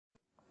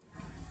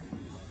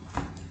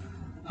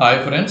Hi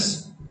friends,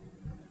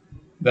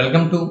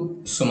 welcome to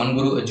Suman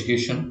Guru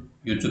education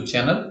YouTube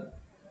channel.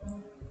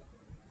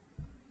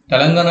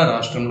 Telangana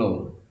రాష్ట్రంలో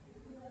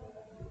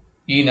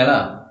ఈ నెల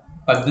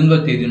 18వ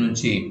తేదీ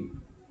నుంచి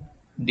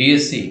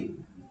డిఎస్సి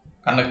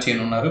కండక్ట్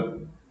చేయనున్నారు.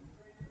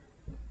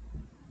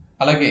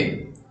 అలాగే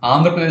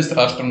ఆంధ్రప్రదేశ్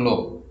రాష్ట్రంలో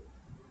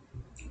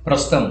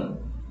ప్రస్తుతం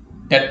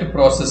టెట్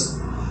ప్రాసెస్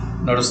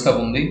నడుస్తూ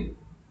ఉంది.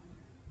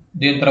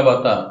 దీని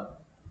తర్వాత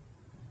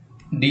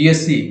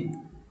డిఎస్సి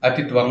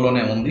అతి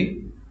త్వరలోనే ఉంది.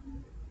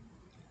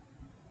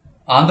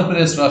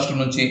 ఆంధ్రప్రదేశ్ రాష్ట్రం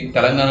నుంచి,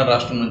 తెలంగాణ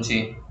రాష్ట్రం నుంచి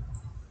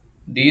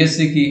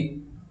డిఎస్సికి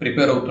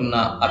ప్రిపేర్ అవుతున్న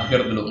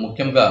అభ్యర్థులు,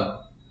 ముఖ్యంగా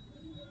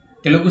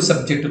తెలుగు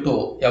సబ్జెక్టుతో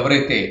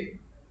ఎవరైతే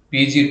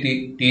పీజీటీ,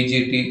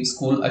 టీజీటీ,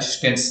 స్కూల్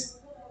అసిస్టెంట్స్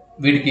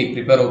వీటికి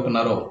ప్రిపేర్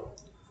అవుతున్నారో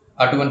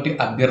అటువంటి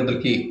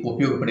అభ్యర్థులకి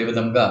ఉపయోగపడే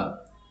విధంగా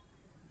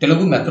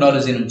తెలుగు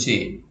మెథడాలజీ నుంచి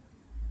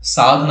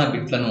సాధన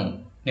బిట్లను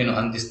నేను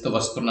అందిస్తూ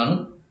వస్తున్నాను.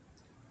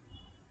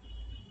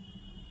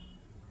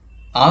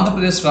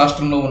 ఆంధ్రప్రదేశ్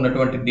రాష్ట్రంలో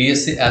ఉన్నటువంటి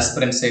డిఎస్సి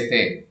ఆస్పిరెంట్స్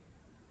అయితే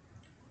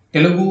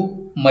తెలుగు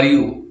మరియు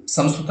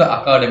సంస్కృత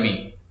అకాడమీ,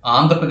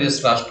 ఆంధ్రప్రదేశ్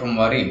రాష్ట్రం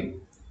వారి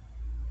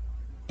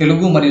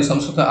తెలుగు మరియు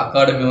సంస్కృత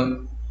academy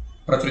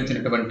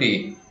ప్రచురించినటువంటి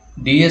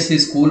DSC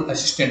school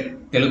assistant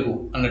Telugu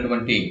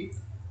అన్నటువంటి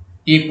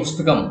ఈ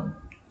పుస్తకం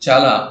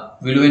చాలా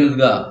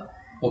విలువైనదిగా,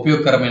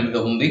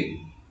 ఉపయోగకరమైనదిగా ఉంది.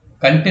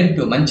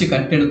 మంచి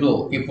కంటెంట్తో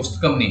ఈ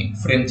పుస్తకంని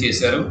ఫ్రేమ్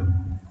చేశారు.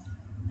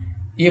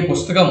 ఈ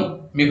పుస్తకం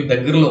మీకు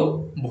దగ్గరలో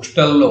బుక్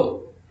స్టాల్లో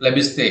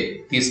లభిస్తే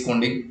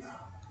తీసుకోండి.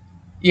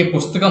 ఈ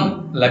పుస్తకం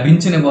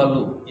లభించని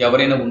వాళ్ళు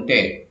ఎవరైనా ఉంటే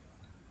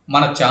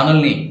మన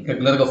ఛానల్ని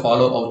రెగ్యులర్గా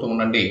ఫాలో అవుతూ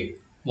ఉండండి.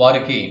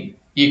 వారికి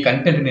ఈ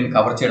కంటెంట్ నేను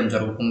కవర్ చేయడం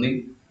జరుగుతుంది.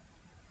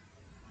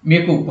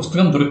 మీకు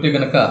పుస్తకం దొరికితే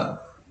కనుక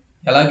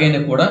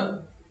ఎలాగైనా కూడా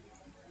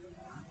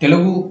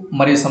తెలుగు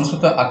మరియు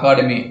సంస్కృత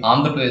అకాడమీ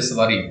ఆంధ్రప్రదేశ్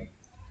వారి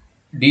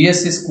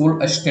డిఎస్సి స్కూల్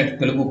అసిస్టెంట్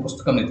తెలుగు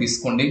పుస్తకంని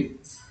తీసుకోండి.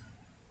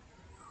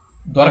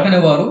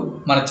 దొరకని వారు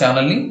మన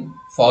ఛానల్ని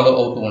ఫాలో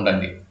అవుతూ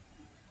ఉండండి.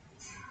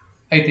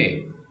 అయితే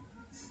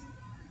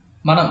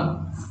మనం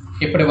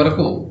ఇప్పటి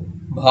వరకు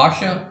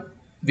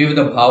వివిధ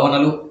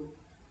భావనలు,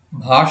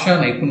 భాషా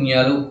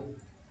నైపుణ్యాలు,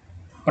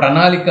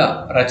 ప్రణాళిక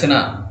రచన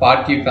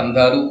పాఠ్య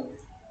గ్రంథాలు,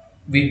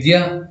 విద్య,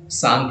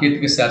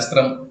 సాంకేతిక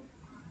శాస్త్రం,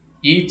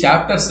 ఈ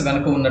చాప్టర్స్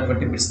వెనుక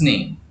ఉన్నటువంటి బిట్స్ని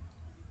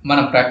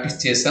మనం ప్రాక్టీస్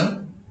చేసాం.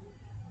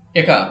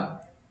 ఇక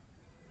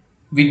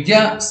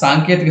విద్యా,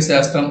 సాంకేతిక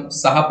శాస్త్రం,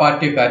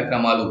 సహపాఠ్య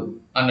కార్యక్రమాలు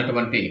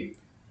అన్నటువంటి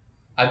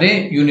అదే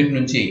యూనిట్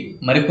నుంచి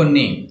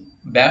మరికొన్ని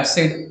బ్యాక్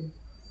సైడ్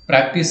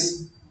ప్రాక్టీస్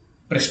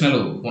ప్రశ్నలు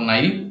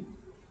ఉన్నాయి,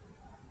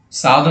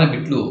 సాధన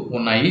బిట్లు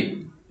ఉన్నాయి.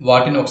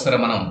 వాటిని ఒకసారి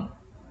మనం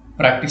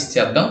ప్రాక్టీస్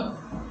చేద్దాం.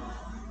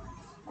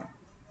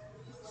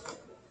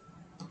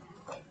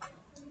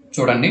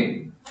 చూడండి,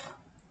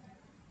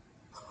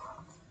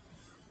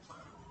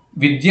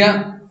 విద్య,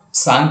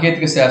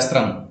 సాంకేతిక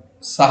శాస్త్రం,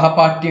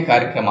 సహపాఠ్య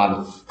కార్యక్రమాలు.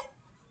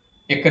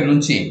 ఇక్కడి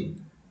నుంచి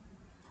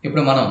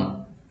ఇప్పుడు మనం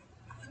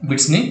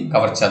బిట్స్ని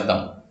కవర్ చేద్దాం.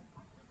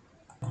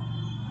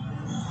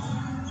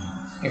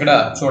 ఇక్కడ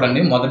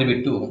చూడండి, మొదటి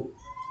బిట్టు,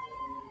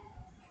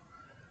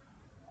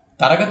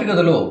 తరగతి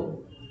గదిలో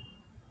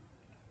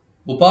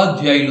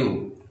ఉపాధ్యాయులు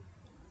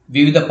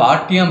వివిధ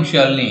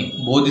పాఠ్యాంశాలని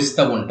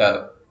బోధిస్తూ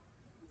ఉంటారు.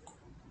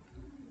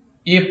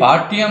 ఈ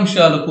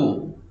పాఠ్యాంశాలకు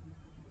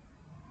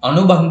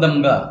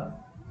అనుబంధంగా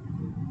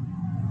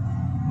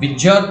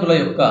విద్యార్థుల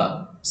యొక్క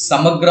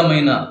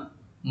సమగ్రమైన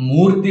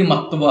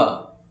మూర్తిమత్వ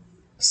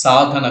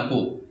సాధనకు,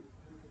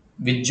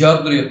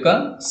 విద్యార్థుల యొక్క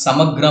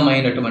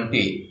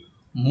సమగ్రమైనటువంటి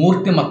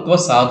మూర్తిమత్వ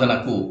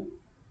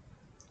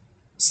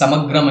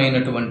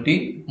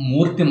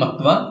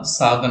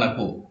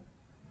సాధనకు,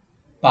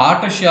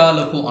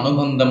 పాఠశాలకు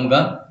అనుబంధంగా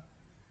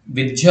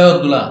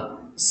విద్యార్థుల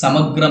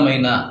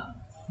సమగ్రమైన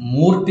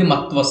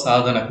మూర్తిమత్వ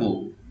సాధనకు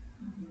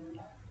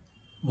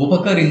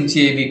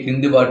ఉపకరించేవి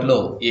క్రింది వాటిలో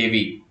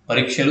ఏవి?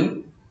 పరీక్షలు,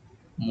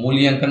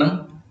 మూల్యాంకనం,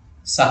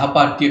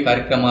 సహపాఠ్య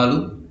కార్యక్రమాలు,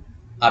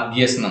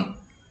 అభ్యసనం.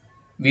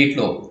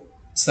 వీటిలో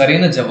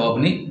సరైన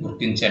జవాబుని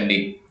గుర్తించండి.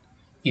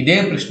 ఇదే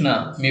ప్రశ్న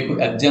మీకు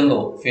ఎగ్జామ్లో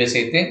ఫేస్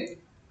అయితే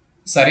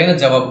సరైన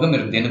జవాబుగా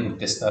మీరు దేన్ని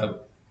గుర్తిస్తారు?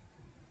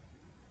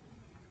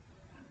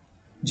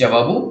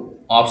 జవాబు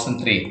ఆప్షన్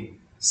 3,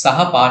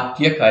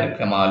 సహపాఠ్య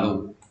కార్యక్రమాలు.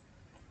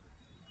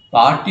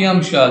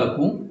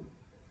 పాఠ్యాంశాలకు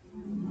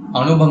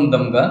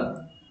అనుబంధంగా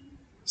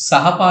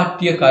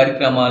సహపాఠ్య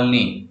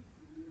కార్యక్రమాల్ని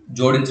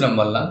జోడించడం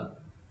వల్ల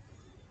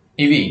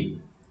ఇవి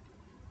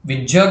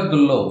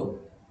విద్యార్థుల్లో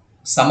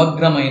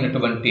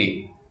సమగ్రమైనటువంటి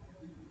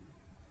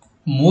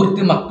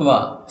మూర్తిమత్వ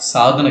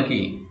సాధనకి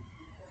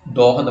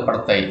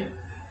దోహదపడతాయి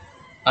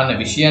అన్న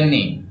విషయాన్ని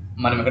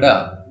మనం ఇక్కడ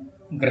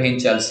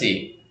గ్రహించాల్సి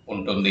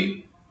ఉంటుంది.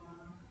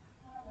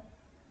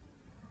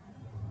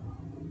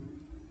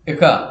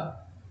 ఇక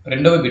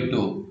రెండవ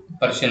బిట్టు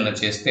పరిశీలన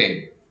చేస్తే,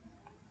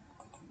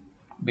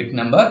 బిట్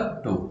నెంబర్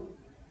 2,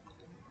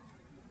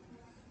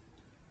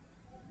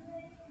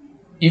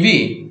 ఇవి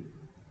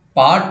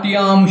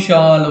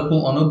పాఠ్యాంశాలకు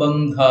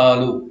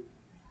అనుబంధాలు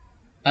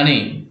అని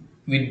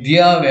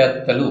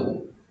విద్యావేత్తలు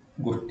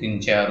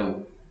గుర్తించారు.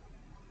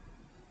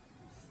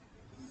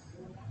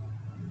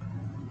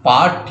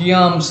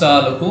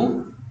 పాఠ్యాంశాలకు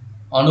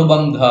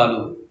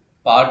అనుబంధాలు,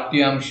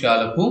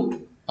 పాఠ్యాంశాలకు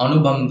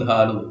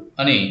అనుబంధాలు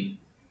అని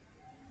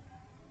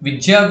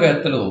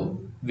విద్యావేత్తలు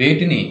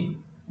వేటిని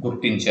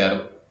గుర్తించారు?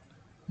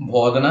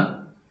 బోధన,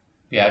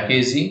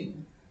 ప్యాకేజీ,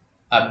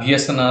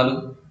 అభ్యసనాలు,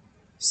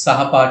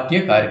 సహపాఠ్య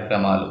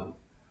కార్యక్రమాలు.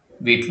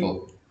 వీటిలో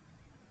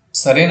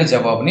సరైన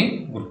జవాబుని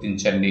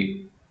గుర్తించండి.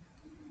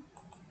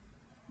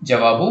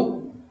 జవాబు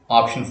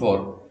ఆప్షన్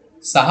 4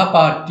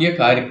 సహపాఠ్య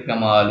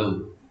కార్యక్రమాలు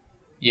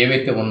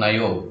ఏవైతే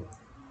ఉన్నాయో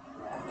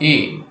ఈ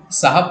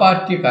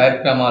సహపాఠ్య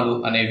కార్యక్రమాలు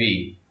అనేవి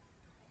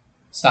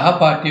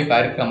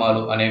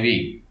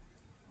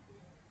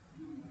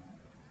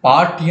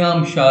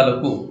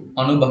పాఠ్యాంశాలకు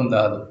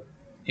అనుబంధాలు.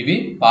 ఇవి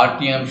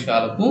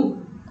పాఠ్యాంశాలకు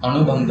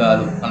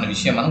అనుబంధాలు అన్న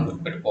విషయం మనం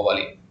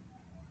గుర్తుపెట్టుకోవాలి.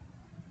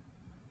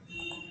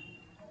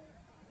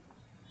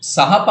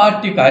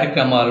 సహపాఠ్య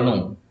కార్యక్రమాలను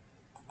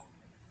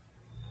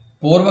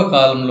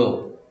పూర్వకాలంలో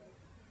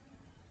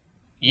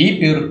ఈ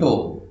పేరుతో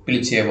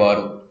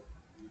పిలిచేవారు.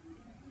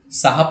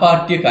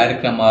 సహపాఠ్య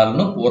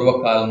కార్యక్రమాలను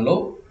పూర్వకాలంలో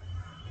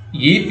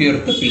ఈ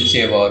పేరుతో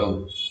పిలిచేవారు.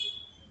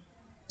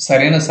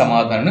 సరైన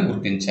సమాధానాన్ని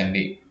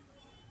గుర్తించండి.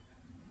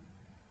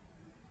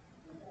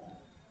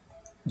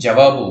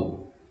 జవాబు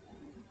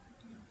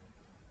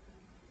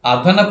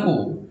అదనపు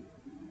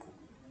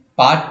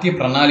పాఠ్య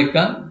ప్రణాళిక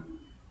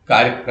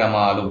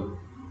కార్యక్రమాలు.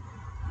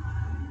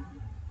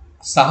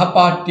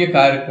 సహపాఠ్య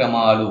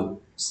కార్యక్రమాలు,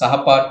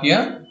 సహపాఠ్య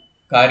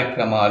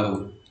కార్యక్రమాలు.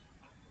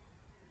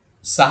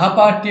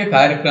 సహపాఠ్య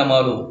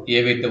కార్యక్రమాలు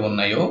ఏవైతే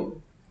ఉన్నాయో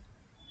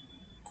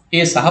ఈ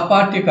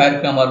సహపాఠ్య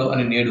కార్యక్రమాలు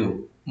అని నేడు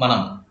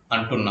మనం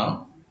అంటున్నాం.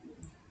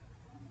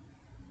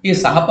 ఈ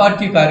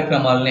సహపాఠ్య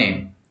కార్యక్రమాలనే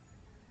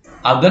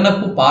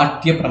అదనపు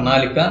పాఠ్య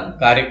ప్రణాళిక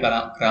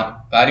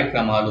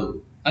కార్యక్రమాలు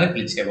అని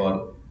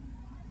పిలిచేవారు.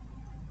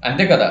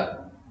 అంతే కదా,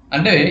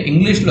 అంటే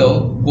ఇంగ్లీష్లో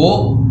కో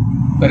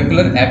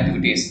కరికులర్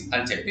యాక్టివిటీస్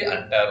అని చెప్పి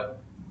అంటారు.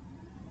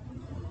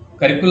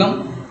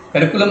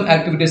 కరికులం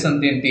యాక్టివిటీస్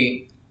అంటే ఏంటి?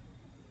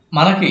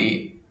 మనకి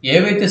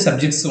ఏవైతే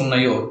సబ్జెక్ట్స్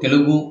ఉన్నాయో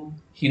Telugu,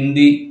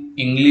 Hindi,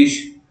 English,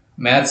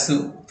 maths,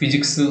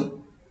 physics,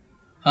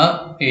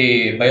 ఈ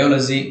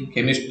బయాలజీ,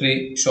 కెమిస్ట్రీ,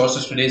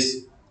 సోషల్ స్టడీస్,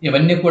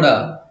 ఇవన్నీ కూడా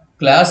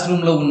క్లాస్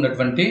రూమ్లో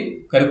ఉన్నటువంటి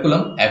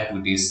కరికులం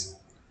యాక్టివిటీస్.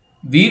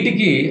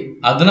 వీటికి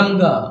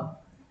అదనంగా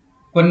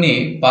కొన్ని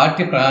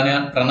పాఠ్య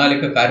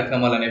ప్రణాళిక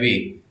కార్యక్రమాలు అనేవి,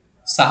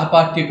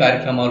 సహపాఠ్య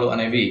కార్యక్రమాలు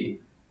అనేవి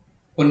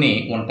కొన్ని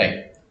ఉంటాయి.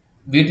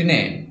 వీటినే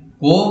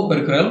కో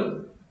కరికులర్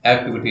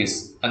యాక్టివిటీస్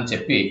అని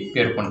చెప్పి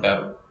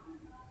పేర్కొంటారు.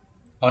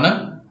 అవునా?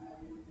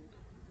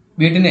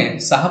 వీటినే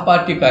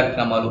సహపాఠ్య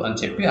కార్యక్రమాలు అని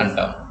చెప్పి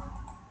అంటాం.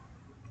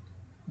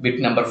 బిట్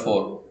నెంబర్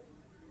 4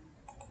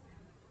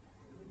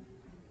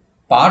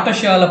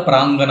 పాఠశాల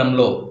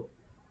ప్రాంగణంలో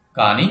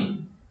కానీ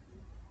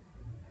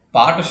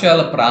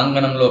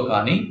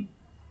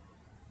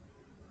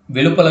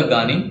వెలుపల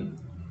కానీ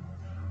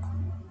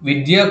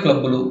విద్యా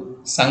క్లబ్బులు,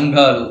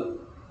 సంఘాలు,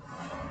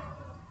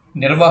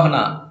 నిర్వహణ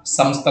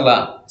సంస్థల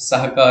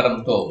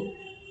సహకారంతో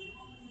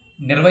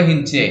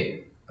నిర్వహించే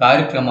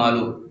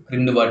కార్యక్రమాలు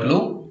క్రింది వాటిలో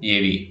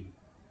ఏవి?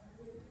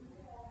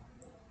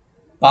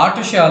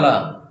 పాఠశాల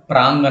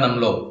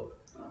ప్రాంగణంలో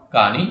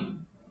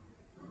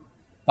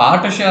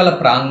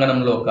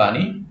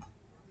కానీ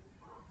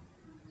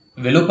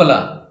వెలుపల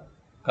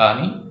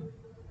కానీ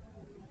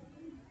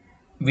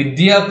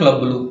విద్యా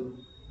క్లబ్బులు,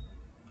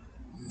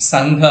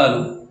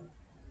 సంఘాలు,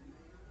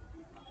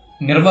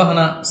 నిర్వహణ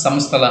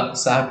సంస్థల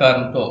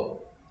సహకారంతో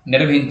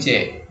నిర్వహించే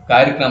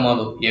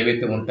కార్యక్రమాలు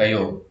ఏవైతే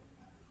ఉంటాయో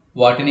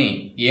వాటిని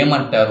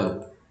ఏమంటారు?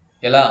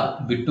 ఎలా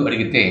బిట్టు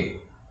అడిగితే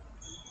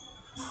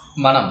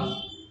మనం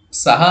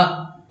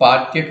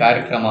సహపాఠ్య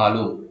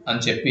కార్యక్రమాలు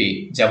అని చెప్పి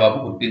జవాబు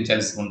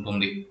గుర్తించాల్సి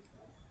ఉంటుంది.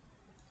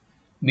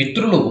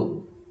 మిత్రులు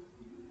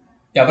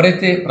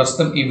ఎవరైతే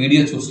ప్రస్తుతం ఈ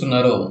వీడియో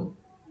చూస్తున్నారో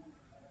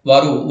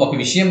వారు ఒక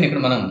విషయం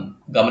ఇక్కడ మనం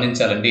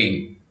గమనించాలండి.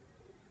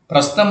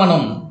 ప్రస్తుతం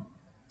మనం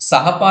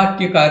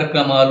సహపాఠ్య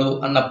కార్యక్రమాలు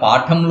అన్న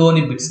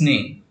పాఠంలోని బిట్స్ని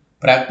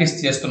ప్రాక్టీస్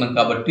చేస్తున్నాం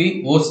కాబట్టి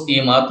ఈ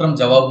మాత్రం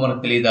జవాబు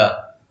మనకు తెలియదా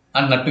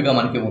అన్నట్టుగా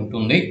మనకి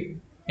ఉంటుంది.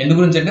 ఎందు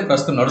గురించి అంటే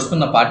ప్రస్తుతం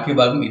నడుస్తున్న పాఠ్య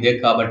భాగం ఇదే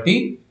కాబట్టి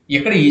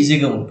ఇక్కడ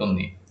ఈజీగా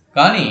ఉంటుంది.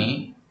 కానీ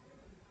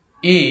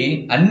ఈ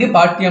అన్ని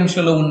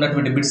పాఠ్యాంశాల్లో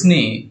ఉన్నటువంటి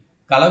బిట్స్ని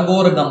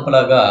కలగోర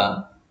గంపలాగా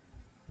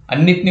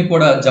అన్నిటినీ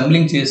కూడా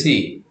జంబ్లింగ్ చేసి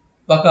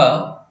ఒక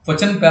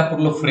క్వశ్చన్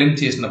పేపర్లో ఫ్రేమ్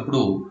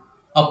చేసినప్పుడు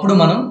అప్పుడు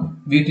మనం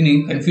వీటిని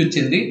కన్ఫ్యూజ్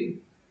చెంది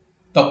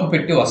తప్పు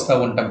పెట్టి వస్తూ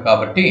ఉంటాం.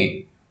 కాబట్టి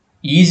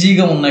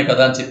ఈజీగా ఉన్నాయి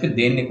కదా అని చెప్పి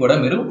దేన్ని కూడా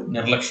మీరు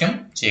నిర్లక్ష్యం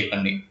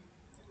చేయకండి.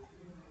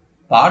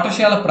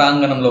 పాఠశాల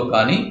ప్రాంగణంలో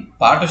కానీ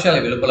పాఠశాల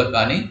వెలుపల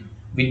కానీ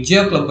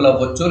విద్యా క్లబ్బులు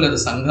అవ్వచ్చు, లేదా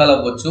సంఘాలు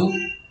అవ్వచ్చు,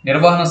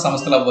 నిర్వహణ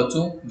సంస్థలు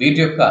అవ్వచ్చు, వీటి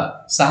యొక్క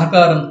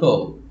సహకారంతో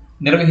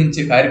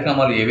నిర్వహించే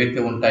కార్యక్రమాలు ఏవైతే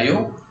ఉంటాయో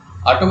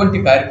అటువంటి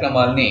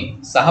కార్యక్రమాలని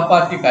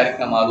సహపాఠ్య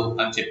కార్యక్రమాలు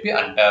అని చెప్పి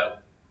అంటారు.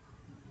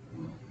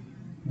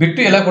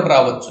 బిట్టు ఎలా కూడా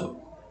రావచ్చు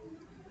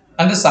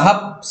అంటే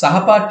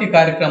సహపాఠ్య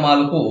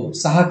కార్యక్రమాలకు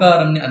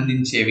సహకారాన్ని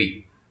అందించేవి,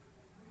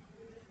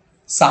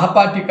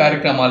 సహపాఠ్య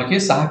కార్యక్రమాలకి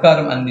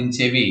సహకారం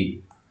అందించేవి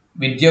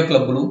విద్యా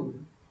క్లబ్బులు,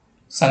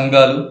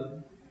 సంఘాలు,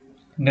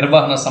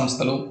 నిర్వహణ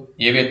సంస్థలు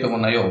ఏవైతే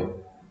ఉన్నాయో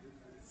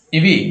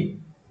ఇవి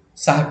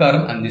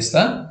సహకారం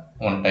అందిస్తూ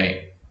ఉంటాయి.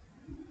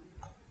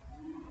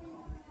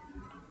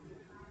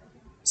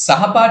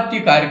 సహపాఠ్య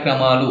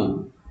కార్యక్రమాలు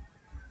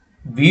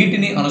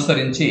వీటిని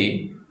అనుసరించి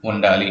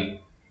ఉండాలి.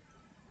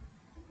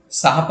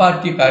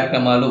 సహపాఠ్య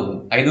కార్యక్రమాలు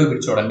 5వ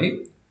బిట్ చూడండి.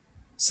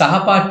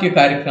 సహపాఠ్య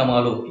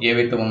కార్యక్రమాలు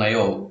ఏవైతే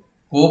ఉన్నాయో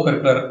కో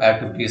కరిక్యులర్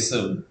యాక్టివిటీస్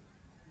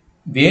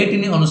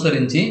వేటిని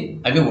అనుసరించి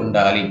అవి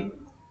ఉండాలి?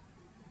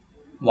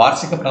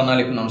 వార్షిక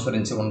ప్రణాళికను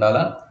అనుసరించి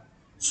ఉండాలా?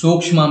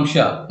 సూక్ష్మాంశ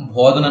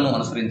బోధనను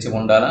అనుసరించి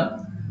ఉండాలా?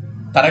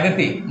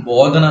 తరగతి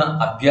బోధన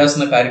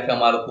అభ్యాసన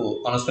కార్యక్రమాలకు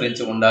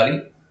అనుసరించి ఉండాలి?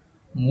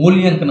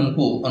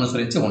 మూల్యాంకనంకు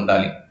అనుసరించి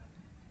ఉండాలి?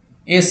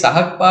 ఈ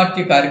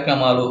సహపాఠ్య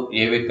కార్యక్రమాలు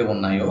ఏవైతే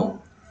ఉన్నాయో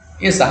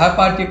ఈ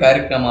సహపాఠ్య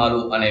కార్యక్రమాలు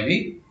అనేవి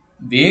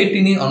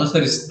వేటిని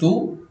అనుసరిస్తూ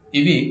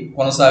ఇవి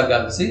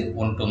కొనసాగించాల్సి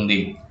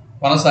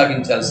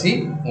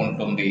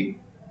ఉంటుంది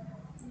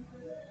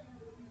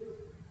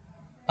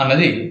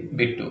అన్నది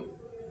బిట్టు.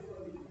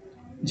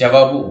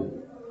 జవాబు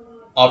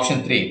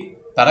ఆప్షన్ 3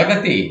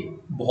 తరగతి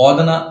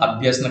బోధన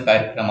అభ్యసన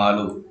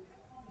కార్యక్రమాలు.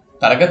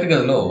 తరగతి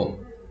గదిలో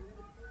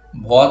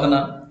బోధన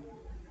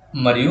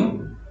మరియు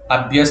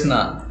అభ్యసన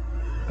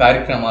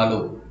కార్యక్రమాలు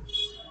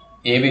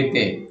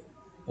ఏవైతే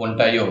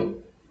ఉంటాయో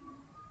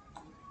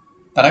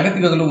తరగతి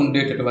గదిలో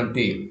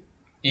ఉండేటటువంటి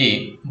ఈ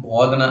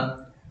బోధన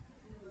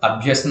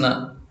అభ్యసన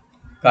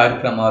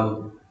కార్యక్రమాలు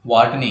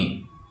వాటిని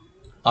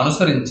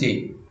అనుసరించి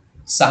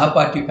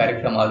సహపాఠ్య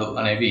కార్యక్రమాలు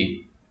అనేవి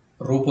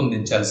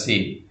రూపొందించాల్సి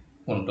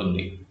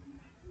ఉంటుంది.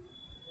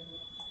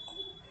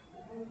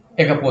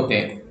 ఇకపోతే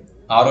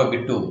 6వ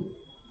బిట్టు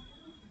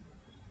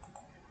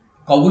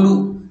కవులు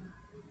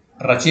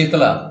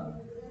రచయితల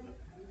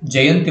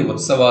జయంతి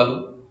ఉత్సవాలు.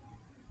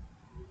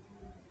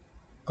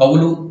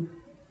 కవులు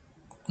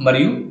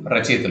మరియు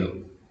రచయితలు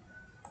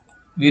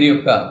వీరి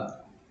యొక్క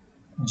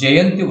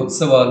జయంతి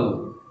ఉత్సవాలు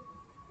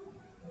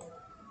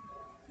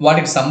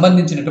వాటికి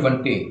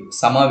సంబంధించినటువంటి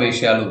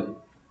సమావేశాలు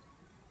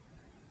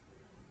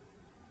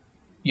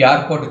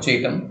ఏర్పాటు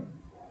చేయటం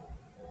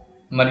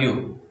మరియు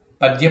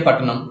పద్య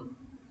పఠనం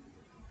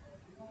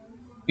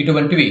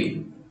ఇటువంటివి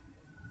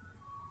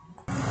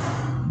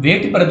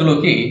వేటి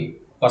పరిధిలోకి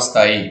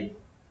వస్తాయి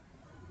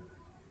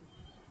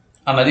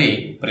అన్నది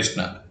ప్రశ్న.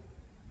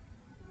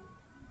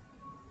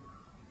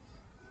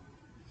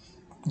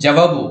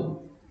 జవాబు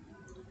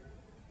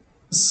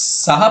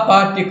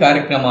సహపాఠ్య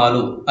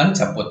కార్యక్రమాలు అని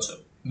చెప్పొచ్చు.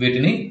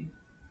 వీటిని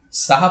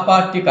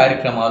సహపాఠ్య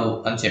కార్యక్రమాలు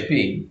అని చెప్పి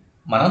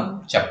మనం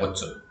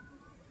చెప్పొచ్చు.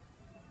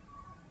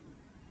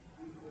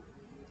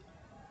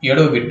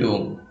 7వ బిట్టు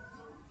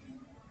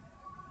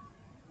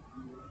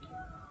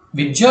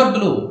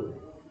విద్యార్థులు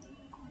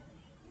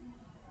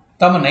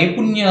తమ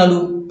నైపుణ్యాలు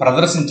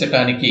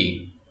ప్రదర్శించటానికి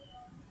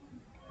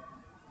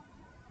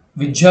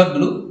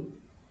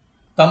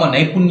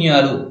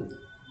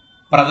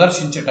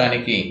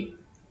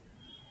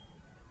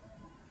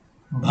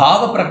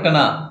భావ ప్రకటన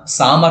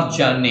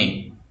సామర్థ్యాన్ని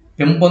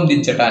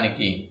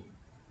పెంపొందించటానికి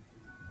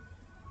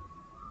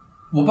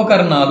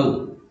ఉపకరణాలు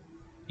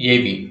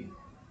ఏవి?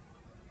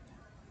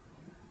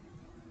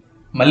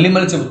 మళ్ళీ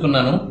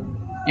చెబుతున్నాను,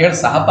 ఇక్కడ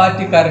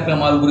సహపాఠ్య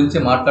కార్యక్రమాల గురించి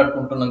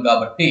మాట్లాడుకుంటున్నాం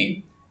కాబట్టి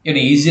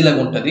ఇక్కడ ఈజీలాగా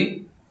ఉంటుంది.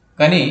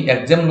 కానీ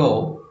ఎగ్జామ్లో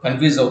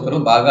కన్ఫ్యూజ్ అవుతారు.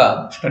 బాగా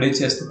స్టడీ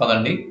చేస్తూ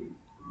పదండి.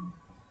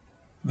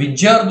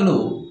 విద్యార్థులు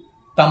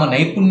తమ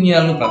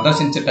నైపుణ్యాలను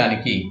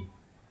ప్రదర్శించటానికి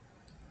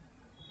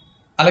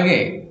అలాగే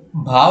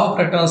భావ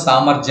ప్రకటన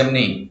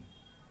సామర్థ్యాన్ని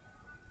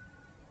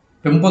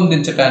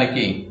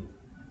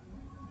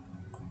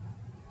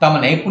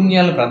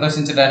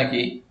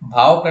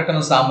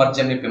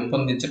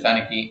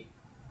పెంపొందించటానికి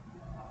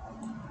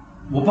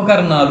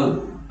ఉపకరణాలు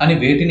అని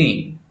వేటిని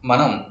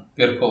మనం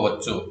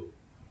పేర్కోవచ్చు?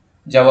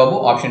 జవాబు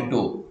ఆప్షన్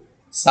 2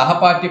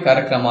 సహపాఠ్య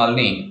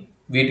కార్యక్రమాలని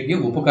వీటికి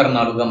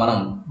ఉపకరణాలుగా మనం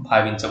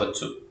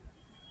భావించవచ్చు.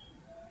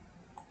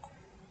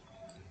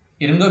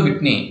 8వ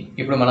బిట్ని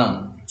ఇప్పుడు మనం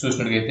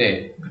చూసినట్లయితే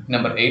బిట్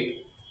నెంబర్ 8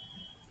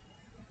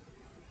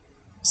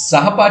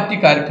 సహపాఠ్య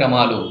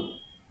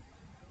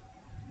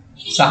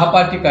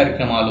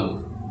కార్యక్రమాలు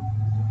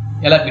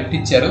ఎలా బిట్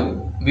ఇచ్చారు,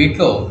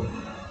 వీటిలో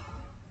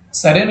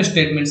సరైన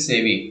స్టేట్మెంట్స్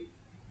ఏవి?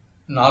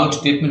 4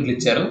 స్టేట్మెంట్లు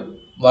ఇచ్చారు.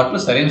 వాటిలో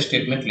సరైన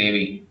స్టేట్మెంట్లు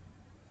ఏవి?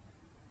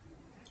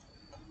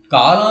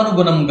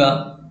 కాలానుగుణంగా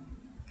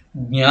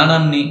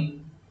జ్ఞానాన్ని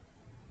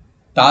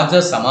తాజా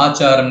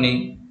సమాచారాన్ని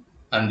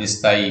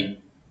అందిస్తాయి.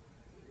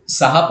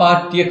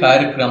 సహపాఠ్య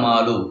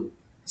కార్యక్రమాలు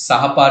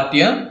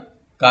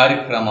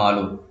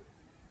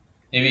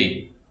ఇవి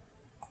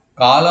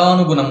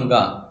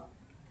కాలానుగుణంగా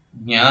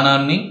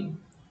జ్ఞానాన్ని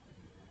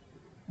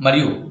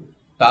మరియు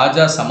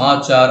తాజా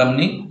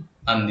సమాచారాన్ని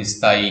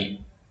అందిస్తాయి.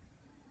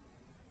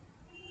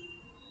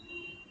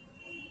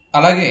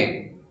 అలాగే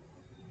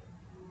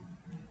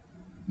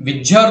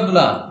విద్యార్థుల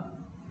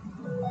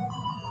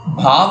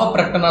భావ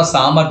ప్రకటన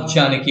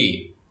సామర్థ్యానికి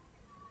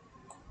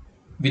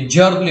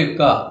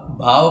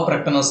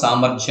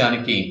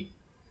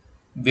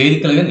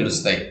వేదికలుగా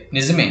నిలుస్తాయి.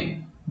 నిజమే,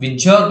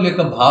 విద్యార్థుల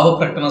యొక్క భావ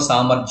ప్రకటన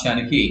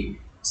సామర్థ్యానికి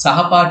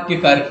సహపాఠ్య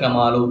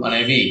కార్యక్రమాలు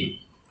అనేవి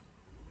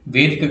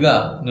వేదికగా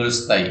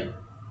నిలుస్తాయి.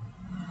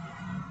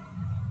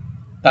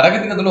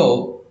 తరగతి గదిలో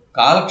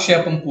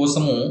కాలక్షేపం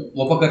కోసము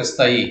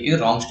ఉపకరిస్తాయి. ఇది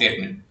రాంగ్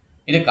స్టేట్మెంట్.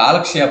 ఇది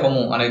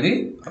కాలక్షేపము అనేది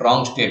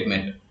రాంగ్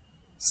స్టేట్మెంట్.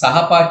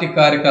 సహపాఠ్య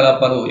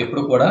కార్యకలాపాలు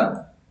ఎప్పుడు కూడా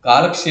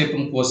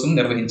కాలక్షేపం కోసం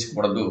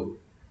నిర్వహించకూడదు.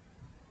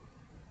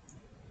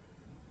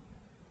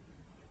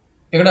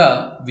 ఇక్కడ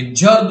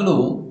విద్యార్థులు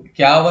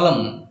కేవలం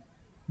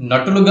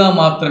నటులుగా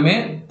మాత్రమే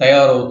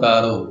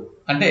తయారవుతారు,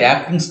 అంటే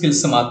యాక్టింగ్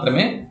స్కిల్స్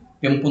మాత్రమే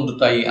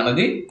పెంపొందుతాయి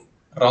అన్నది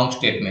రాంగ్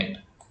స్టేట్మెంట్.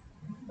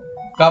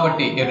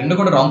 కాబట్టి ఈ రెండు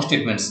కూడా రాంగ్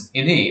స్టేట్మెంట్స్.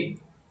 ఇది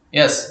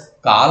ఎస్,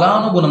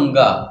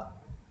 కాలానుగుణంగా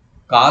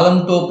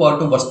కాలంతో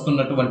పాటు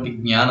వస్తున్నటువంటి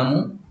జ్ఞానము,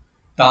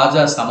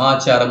 తాజా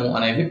సమాచారము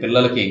అనేవి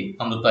పిల్లలకి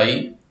అందుతాయి.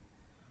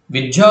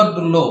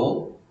 విద్యార్థుల్లో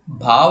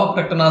భావ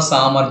ప్రకటన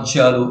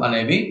సామర్థ్యాలు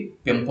అనేవి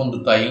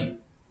పెంపొందుతాయి.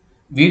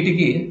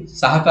 వీటికి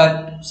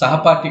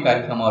సహపాఠ్య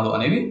కార్యక్రమాలు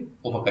అనేవి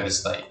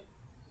ఉపకరిస్తాయి.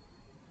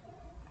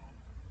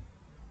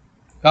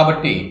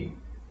 కాబట్టి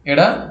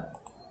ఇక్కడ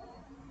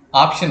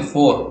ఆప్షన్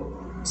 4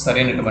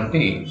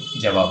 సరైనటువంటి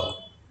జవాబు.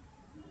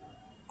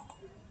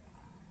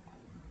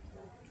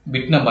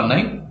 బిట్ నెంబర్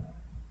 9,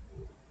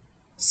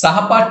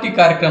 సహపాఠ్య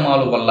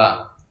కార్యక్రమాల వల్ల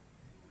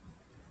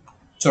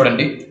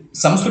చూడండి,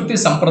 సంస్కృతి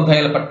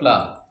సంప్రదాయాల పట్ల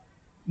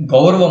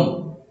గౌరవం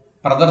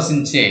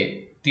ప్రదర్శించే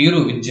తీరు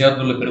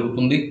విద్యార్థులు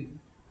పెరుగుతుంది.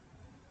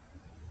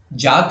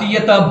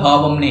 జాతీయతా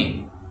భావంని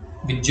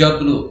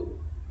విద్యార్థులు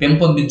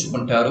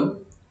పెంపొందించుకుంటారు.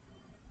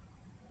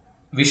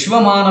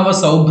 విశ్వమానవ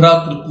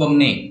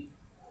సౌభ్రాతృత్వంని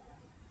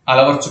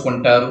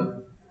అలవర్చుకుంటారు.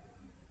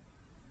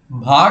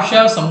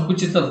 భాషా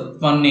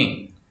సంకుచితత్వాన్ని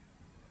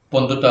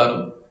పొందుతారు.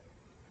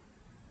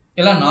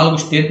 ఇలా 4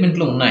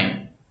 స్టేట్మెంట్లు ఉన్నాయి.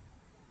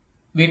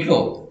 వీటిలో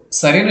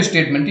సరైన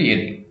స్టేట్మెంట్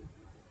ఏది?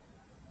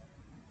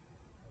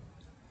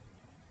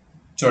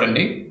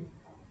 చూడండి,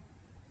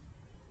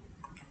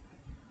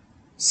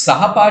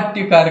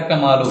 సహపాఠ్య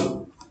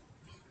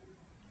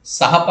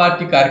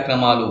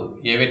కార్యక్రమాలు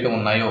ఏవైతే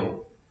ఉన్నాయో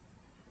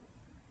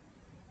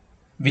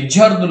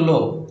విద్యార్థుల్లో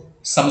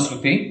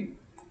సంస్కృతి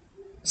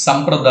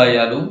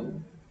సంప్రదాయాలు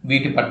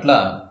వీటి పట్ల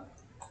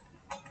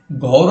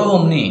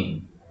గౌరవంని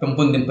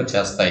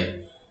పెంపొందింపచేస్తాయి.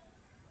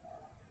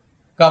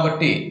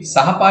 కాబట్టి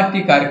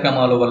సహపాఠ్య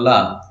కార్యక్రమాల వల్ల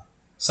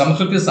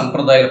సంస్కృతి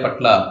సంప్రదాయాల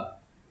పట్ల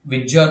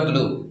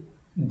విద్యార్థులు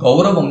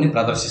గౌరవంని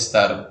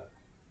ప్రదర్శిస్తారు.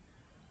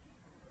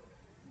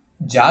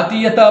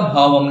 జాతీయతా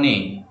భావంని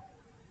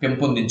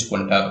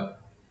పెంపొందించుకుంటారు.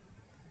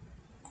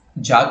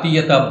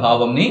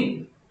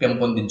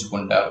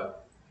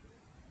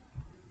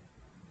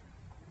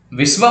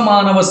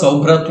 విశ్వమానవ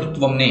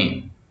సౌభ్రాతృత్వంని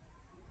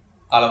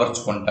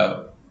అలవర్చుకుంటారు.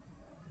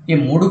 ఈ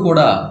 3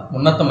 కూడా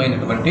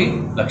ఉన్నతమైనటువంటి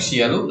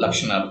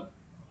లక్షణాలు.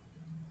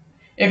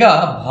 ఇక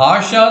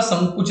భాషా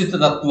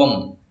సంకుచితత్వం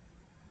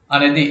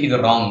అనేది ఇది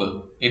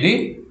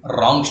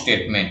రాంగ్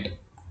స్టేట్మెంట్.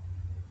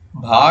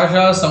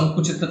 భాషా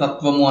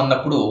సంకుచితత్వము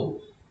అన్నప్పుడు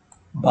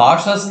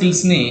భాషా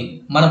స్కిల్స్ని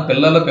మనం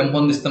పిల్లల్లో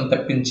పెంపొందిస్తాం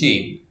తప్పించి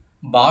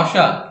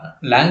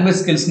లాంగ్వేజ్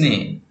స్కిల్స్ని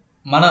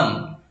మనం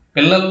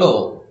పిల్లల్లో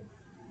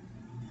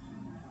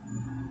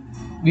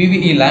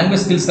ఈ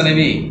లాంగ్వేజ్ స్కిల్స్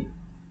అనేవి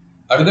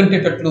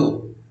అడుగంటేటట్లు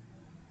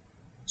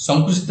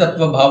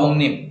సంకుచితత్వ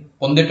భావంని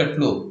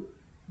పొందేటట్లు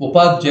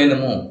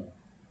ఉపాధ్యాయులము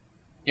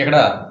ఇక్కడ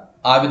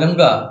ఆ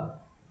విధంగా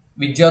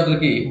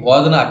విద్యార్థులకి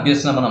బోధన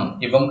అభ్యసన మనం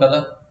ఇవ్వం కదా.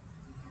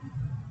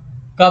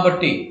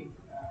 కాబట్టి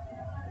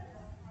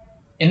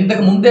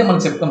ఇంతకు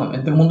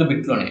ముందు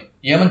బిట్లోనే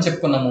ఏమని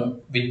చెప్పుకున్నాము?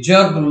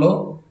 విద్యార్థుల్లో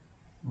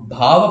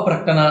భావ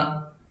ప్రకటన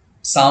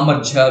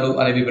సామర్థ్యాలు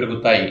అనేవి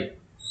పెరుగుతాయి.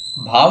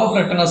 భావ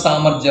ప్రకటన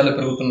సామర్థ్యాలు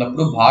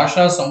పెరుగుతున్నప్పుడు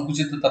భాషా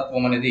సంకుచిత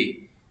తత్వం అనేది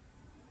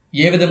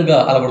ఏ విధంగా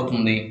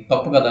అలవడుతుంది?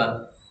 తప్పు కదా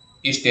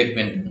ఈ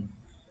స్టేట్మెంట్.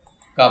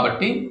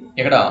 కాబట్టి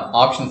ఇక్కడ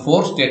ఆప్షన్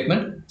 4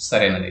 స్టేట్మెంట్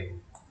సరైనది.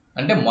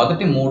 అంటే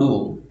మొదటి 3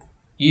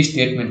 ఈ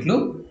స్టేట్మెంట్లు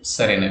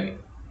సరైనవి.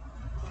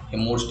 ఈ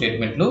 3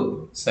 స్టేట్మెంట్లు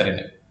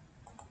సరైనవి.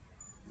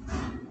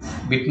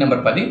 బిట్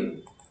నెంబర్ 10,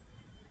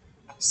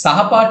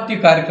 సహపాఠ్య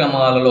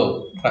కార్యక్రమాలలో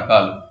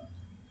రకాలు.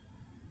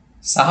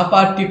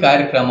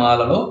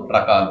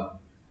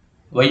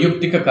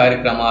 వైయక్తిక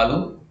కార్యక్రమాలు,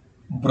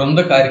 బృంద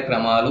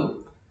కార్యక్రమాలు,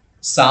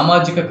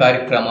 సామాజిక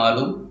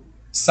కార్యక్రమాలు,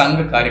 సంఘ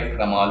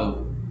కార్యక్రమాలు.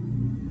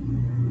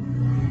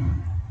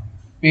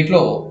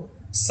 వీటిలో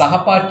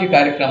సహపాఠ్య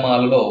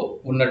కార్యక్రమాలలో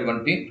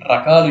ఉన్నటువంటి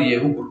రకాలు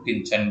ఏవో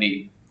గుర్తించండి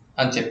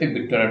అని చెప్పి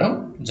బిట్ అడగడం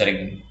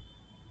జరిగింది.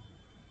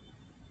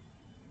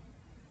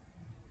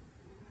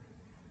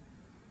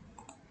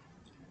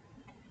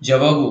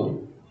 జవాబు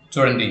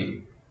చూడండి,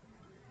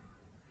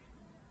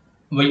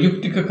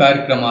 వైయక్తిక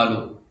కార్యక్రమాలు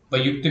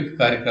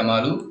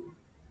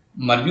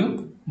మరియు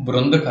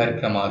బృంద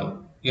కార్యక్రమాలు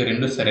ఈ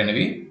 2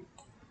 సరైనవి.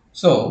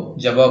 సో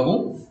జవాబు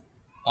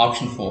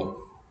ఆప్షన్ 4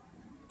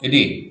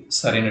 ఇది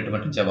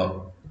సరైనటువంటి జవాబు.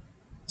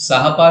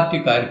 సహపాఠ్య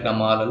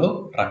కార్యక్రమాలలో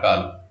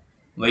రకాలు,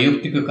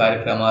 వైయక్తిక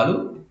కార్యక్రమాలు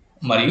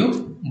మరియు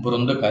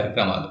బృంద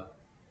కార్యక్రమాలు.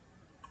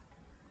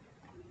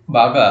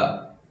 బాగా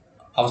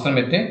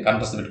అవసరమైతే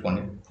కంఠస్థ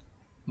పెట్టుకోండి.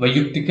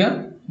 వైయక్తిక,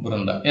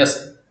 బృంద. ఎస్,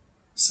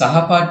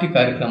 సహపాఠ్య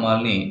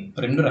కార్యక్రమాల్ని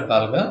 2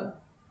 రకాలుగా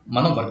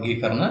మనం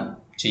వర్గీకరణ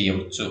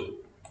చేయవచ్చు.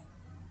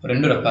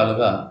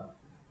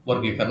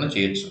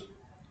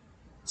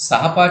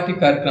 సహపాఠ్య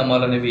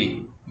కార్యక్రమాలు అనేవి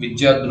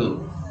విద్యార్థులు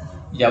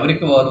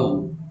ఎవరికి వారు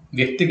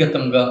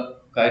వ్యక్తిగతంగా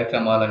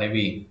కార్యక్రమాలు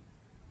అనేవి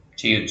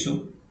చేయొచ్చు.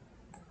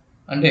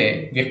 అంటే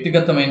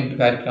వ్యక్తిగతమైన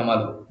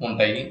కార్యక్రమాలు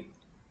ఉంటాయి.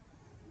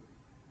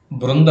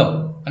 బృందం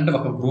అంటే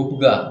ఒక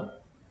గ్రూపుగా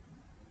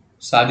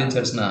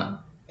సాధించాల్సిన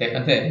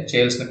అంటే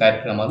చేయాల్సిన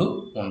కార్యక్రమాలు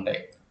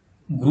ఉంటాయి.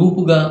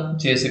 గ్రూపుగా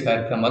చేసే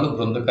కార్యక్రమాలు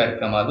బృంద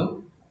కార్యక్రమాలు,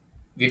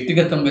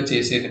 వ్యక్తిగతంగా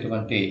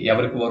చేసేటటువంటి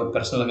ఎవరికి వారు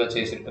పర్సనల్గా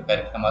చేసేటువంటి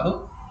కార్యక్రమాలు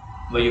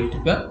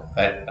వైయక్తిక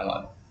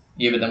కార్యక్రమాలు.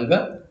 ఈ విధంగా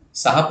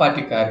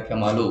సహపాఠి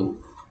కార్యక్రమాలు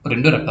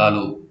 2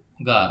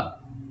 రకాలుగా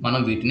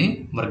మనం వీటిని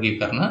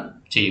వర్గీకరణ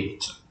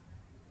చేయవచ్చు.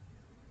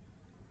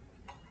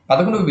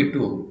 11వ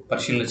బిట్టు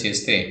పరిశీలన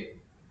చేస్తే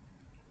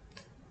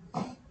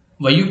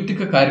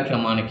వైయక్తిక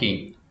కార్యక్రమానికి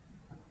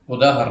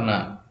ఉదాహరణ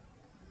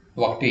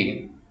 1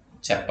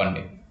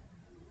 చెప్పండి.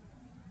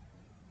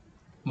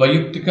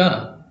 వైయక్తిక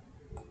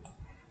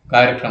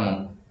కార్యక్రమం.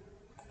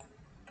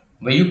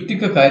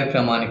 వైయక్తిక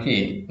కార్యక్రమానికి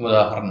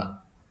ఉదాహరణ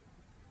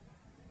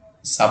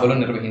సభలు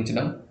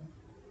నిర్వహించడం,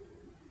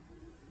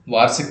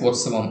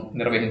 వార్షికోత్సవం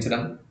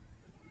నిర్వహించడం,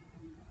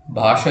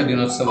 భాషా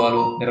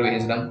దినోత్సవాలు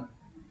నిర్వహించడం,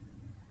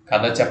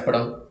 కథ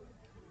చెప్పడం.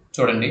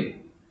 చూడండి,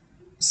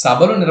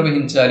 సభలు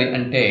నిర్వహించాలి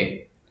అంటే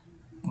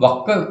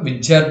ఒక్క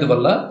విద్యార్థి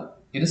వల్ల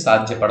ఇది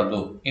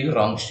సాధ్యపడదు. ఇది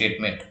రాంగ్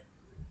స్టేట్మెంట్.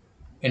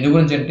 ఎందు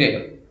గురించి అంటే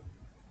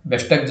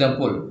బెస్ట్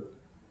ఎగ్జాంపుల్,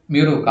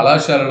 మీరు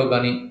కళాశాలలో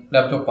కానీ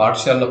లేకపోతే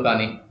పాఠశాలలో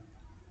కానీ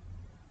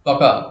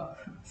ఒక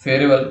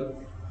ఫేర్వెల్,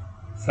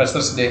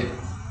 ఫ్రెషర్స్ డే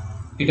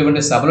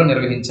ఇటువంటి సభలు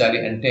నిర్వహించాలి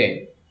అంటే,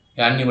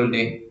 యాన్యువల్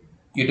డే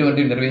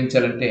ఇటువంటివి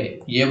నిర్వహించాలంటే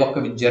ఏ ఒక్క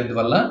విద్యార్థి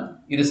వల్ల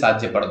ఇది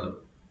సాధ్యపడదు.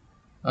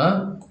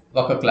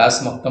 ఒక క్లాస్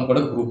మొత్తం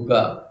కూడా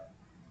గ్రూప్గా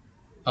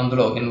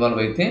అందులో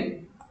ఇన్వాల్వ్ అయితే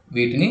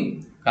వీటిని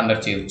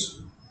కండక్ట్ చేయవచ్చు.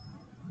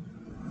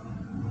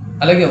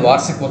 అలాగే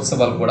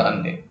వార్షికోత్సవాలు కూడా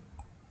అంతే.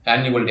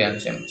 యాన్యువల్ డే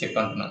అని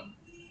చెప్పంటున్నాను.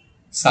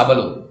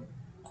 సభలు,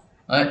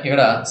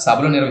 ఇక్కడ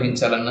సభలు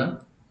నిర్వహించాలన్నా,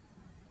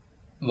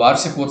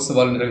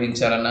 వార్షికోత్సవాలు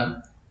నిర్వహించాలన్నా,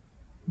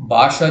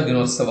 భాషా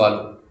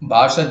దినోత్సవాలు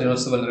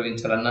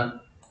నిర్వహించాలన్నా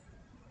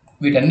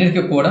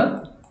వీటన్నిటికీ కూడా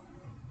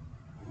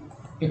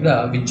ఇక్కడ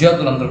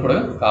విద్యార్థులందరూ కూడా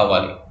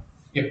కావాలి.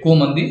 ఎక్కువ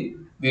మంది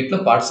వీటిలో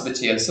పార్టిసిపేట్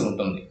చేయాల్సి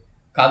ఉంటుంది.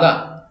 కథ,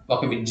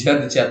 ఒక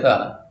విద్యార్థి చేత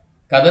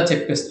కథ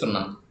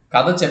చెప్పిస్తున్నాం.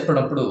 కథ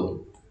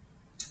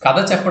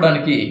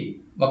చెప్పడానికి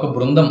ఒక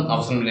బృందం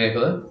అవసరం లేదు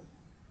కదా,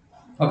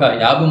 ఒక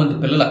 50 మంది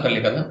పిల్లలు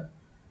అక్కర్లే కదా.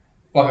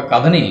 ఒక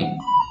కథని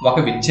ఒక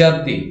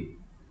విద్యార్థి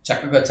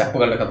చక్కగా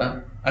చెప్పగలరు కదా.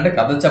 అంటే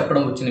కథ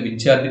చెప్పడం వచ్చిన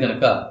విద్యార్థి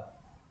కనుక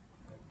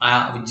ఆ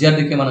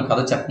విద్యార్థికి మనం కథ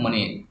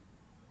చెప్పమని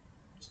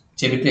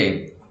చెబితే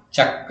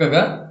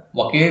చక్కగా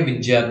ఒకే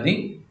విద్యార్థి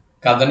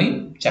కథని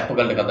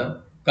చెప్పగలరు కదా.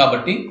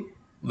 కాబట్టి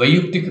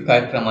వైయక్తిక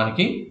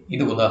కార్యక్రమానికి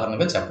ఇది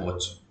ఉదాహరణగా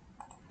చెప్పవచ్చు.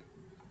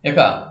 ఇక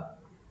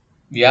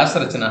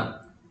వ్యాసరచన,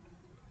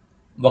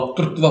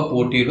 వక్తృత్వ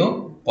పోటీలో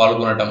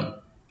పాల్గొనడం,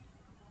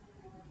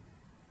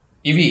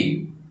 ఇవి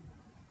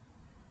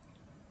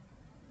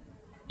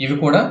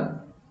కూడా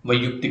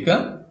వైయక్తిక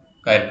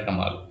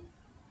కార్యక్రమాలు.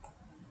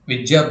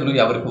 విద్యార్థులు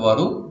ఎవరికి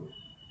వారు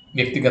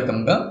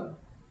వ్యక్తిగతంగా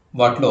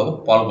వాటిలో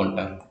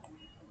పాల్గొంటారు.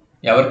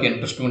 ఎవరికి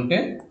ఇంట్రెస్ట్ ఉంటే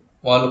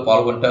వాళ్ళు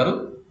పాల్గొంటారు,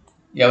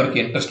 ఎవరికి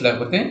ఇంట్రెస్ట్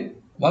లేకపోతే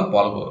వాళ్ళు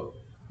పాల్గొరు.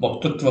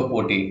 వక్తృత్వ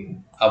పోటీ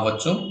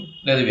అవ్వచ్చు,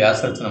 లేదా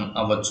వ్యాసరచనం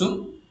అవ్వచ్చు,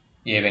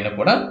 ఏవైనా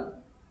కూడా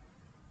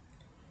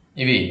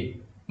ఇవి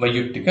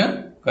వైయక్తిక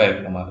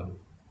కార్యక్రమాలు.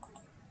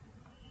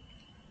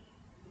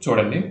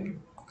 చూడండి,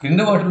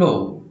 క్రింద వాటిలో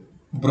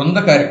బృంద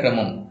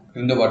కార్యక్రమం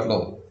క్రింద వాటిలో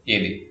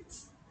ఏది?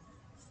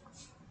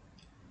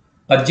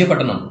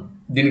 పద్యపఠనం,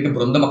 దీనికి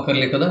బృందం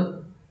అక్కర్లేదు కదా.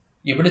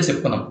 ఇప్పుడే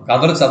చెప్పుకున్నాం.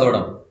 కథలు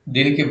చదవడం,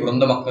 దీనికి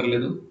బృందం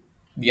అక్కర్లేదు.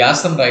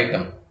 వ్యాసం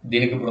రాయటం,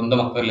 దీనికి బృందం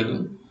అక్కర్లేదు.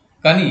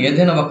 కానీ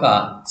ఏదైనా ఒక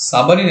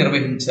సభని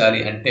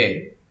నిర్వహించాలి అంటే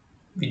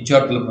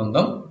విద్యార్థుల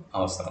బృందం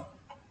అవసరం.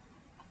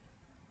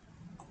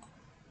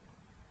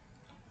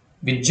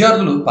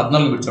 విద్యార్థులు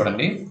 14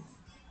 చూడండి.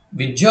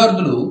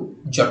 విద్యార్థులు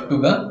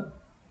జట్టుగా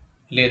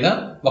లేదా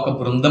ఒక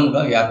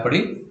బృందంగా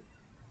ఏర్పడి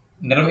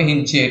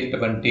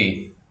నిర్వహించేటటువంటి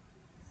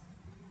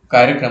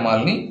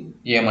కార్యక్రమాలని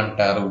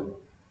ఏమంటారు?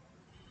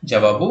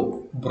 జవాబు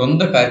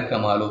బృంద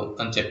కార్యక్రమాలు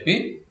అని చెప్పి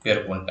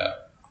పేర్కొంటారు.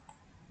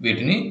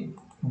 వీటిని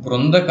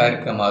బృంద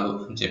కార్యక్రమాలు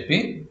అని చెప్పి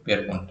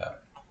పేర్కొంటారు.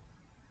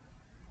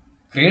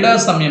 క్రీడా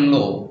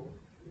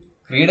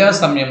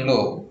సమయంలో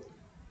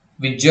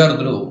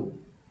విద్యార్థులు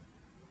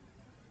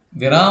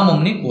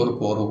విరామంని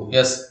కోరుకోరు.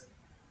 ఎస్,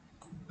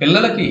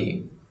 పిల్లలకి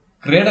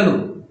క్రీడలు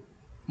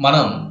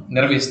మనం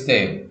నిర్వహిస్తే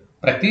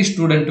ప్రతి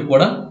స్టూడెంట్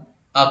కూడా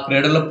ఆ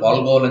క్రీడలో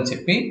పాల్గొవాలని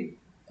చెప్పి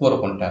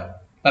కోరుకుంటారు.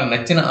 తనకు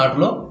నచ్చిన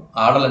ఆటలో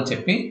ఆడాలని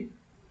చెప్పి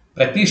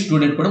ప్రతి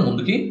స్టూడెంట్ కూడా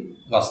ముందుకి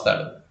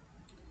వస్తాడు.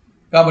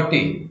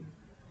 కాబట్టి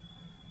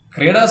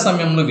క్రీడా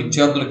సమయంలో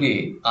విద్యార్థులకి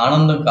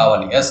ఆనందం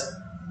కావాలి. ఎస్,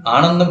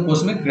 ఆనందం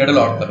కోసమే క్రీడలు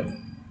ఆడతారు.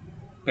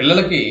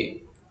 పిల్లలకి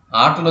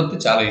ఆటలు అంటే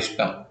చాలా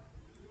ఇష్టం,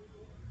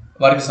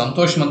 వారికి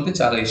సంతోషం అంటే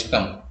చాలా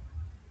ఇష్టం.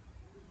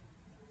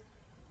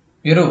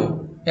 మీరు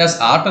ఎస్,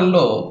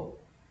 ఆటల్లో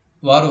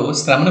వారు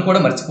శ్రమను కూడా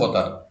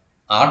మర్చిపోతారు.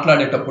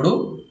 ఆటలాడేటప్పుడు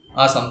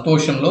ఆ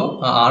సంతోషంలో,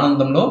 ఆ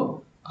ఆనందంలో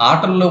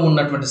ఆటల్లో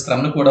ఉన్నటువంటి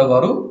శ్రమను కూడా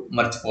వారు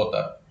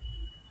మర్చిపోతారు.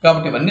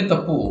 కాబట్టి ఇవన్నీ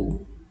తప్పు.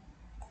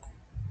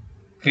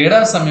 క్రీడా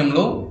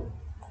సమయంలో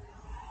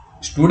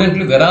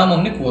స్టూడెంట్లు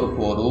విరామంని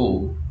కోరుకోరు.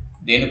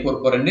 దేన్ని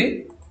కోరుకోరండి?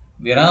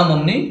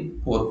 విరామంని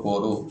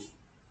కోరుకోరు.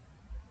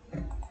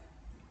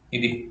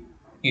 ఇది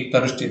ఈ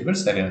థర్డ్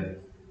స్టేట్మెంట్ సరైనది.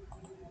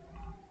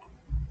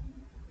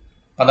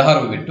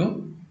 16వ బిట్టు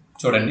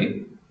చూడండి.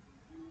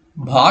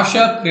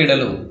 భాషా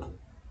క్రీడలు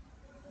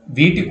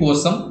వీటి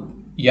కోసం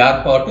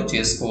ఏర్పాటు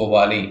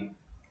చేసుకోవాలి.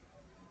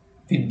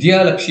 విద్యా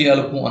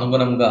లక్ష్యాలకు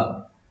అనుగుణంగా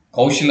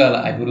కౌశలాల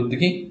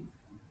అభివృద్ధికి,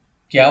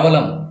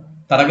 కేవలం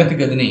తరగతి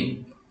గదిని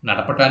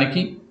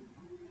నడపటానికి,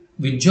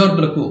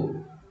 విద్యార్థులకు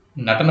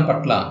నటన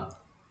పట్ల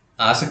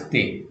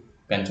ఆసక్తి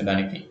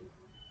పెంచడానికి.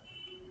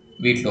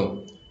 వీటిలో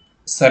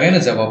సరైన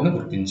జవాబును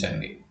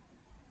గుర్తించండి.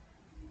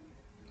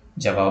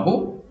 జవాబు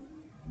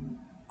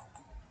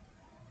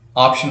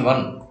ఆప్షన్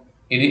 1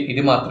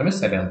 ఇది మాత్రమే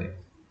సరైనది.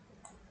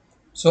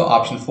 సో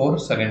ఆప్షన్ 4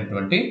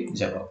 సరైనటువంటి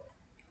జవాబు.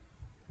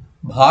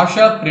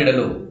 భాషా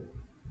క్రీడలు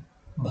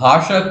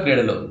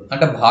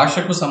అంటే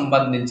భాషకు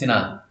సంబంధించిన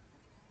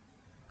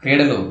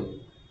క్రీడలు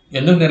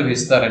ఎందుకు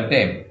నిర్వహిస్తారంటే,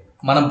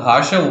 మన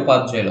భాషా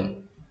ఉపాధ్యాయులం,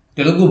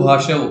 తెలుగు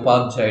భాషా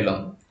ఉపాధ్యాయులం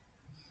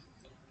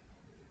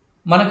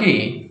మనకి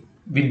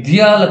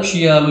విద్యా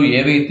లక్ష్యాలు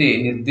ఏవైతే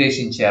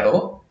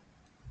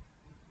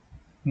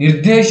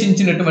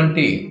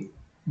నిర్దేశించినటువంటి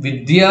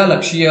విద్యా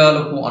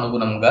లక్ష్యాలకు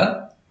అనుగుణంగా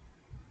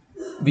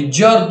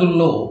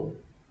విద్యార్థుల్లో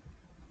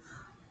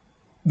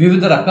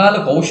వివిధ రకాల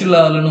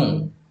కౌశలాలను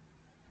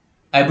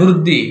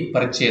అభివృద్ధి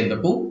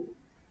పరిచేందుకు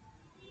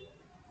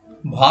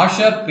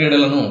భాషా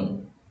క్రీడలను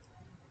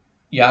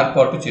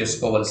ఏర్పాటు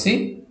చేసుకోవాల్సి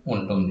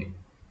ఉంటుంది.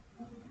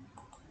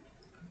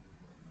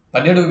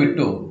 17వ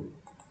బిట్టు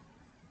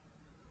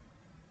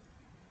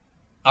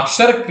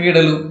అక్షర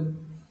క్రీడలు,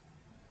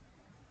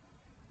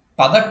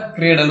 పద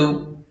క్రీడలు,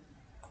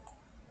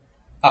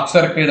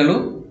 అక్షర క్రీడలు,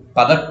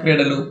 పద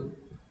క్రీడలు,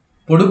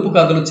 పొడుపు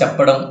కథలు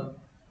చెప్పడం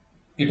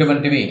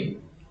ఇటువంటివి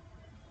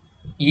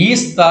ఈ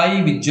స్థాయి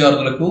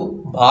విద్యార్థులకు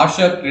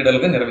భాషా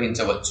క్రీడలుగా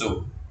నిర్వహించవచ్చు.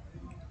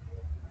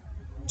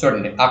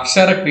 చూడండి,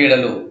 అక్షర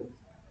క్రీడలు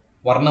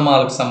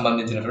వర్ణమాలకు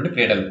సంబంధించినటువంటి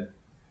క్రీడలు,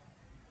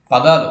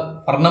 పదాలు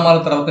వర్ణమాల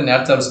తర్వాత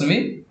నేర్చాల్సినవి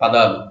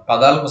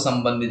పదాలకు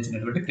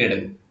సంబంధించినటువంటి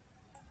క్రీడలు,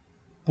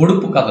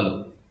 పొడుపు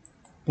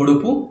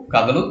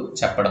కథలు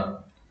చెప్పడం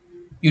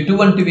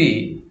ఇటువంటివి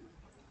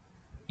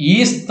ఈ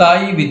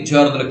స్థాయి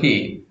విద్యార్థులకి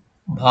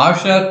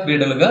భాషా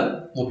క్రీడలుగా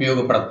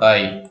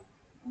ఉపయోగపడతాయి.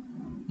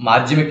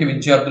 మాధ్యమిక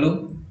విద్యార్థులు,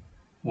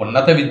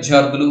 ఉన్నత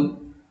విద్యార్థులు,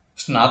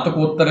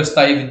 స్నాతకోత్తర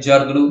స్థాయి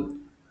విద్యార్థులు,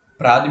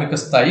 ప్రాథమిక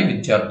స్థాయి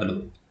విద్యార్థులు.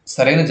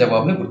 సరైన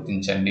జవాబుని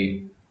గుర్తించండి.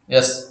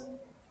 ఎస్,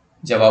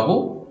 జవాబు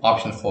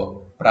ఆప్షన్ 4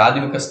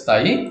 ప్రాథమిక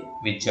స్థాయి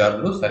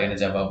విద్యార్థులు సరైన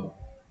జవాబు.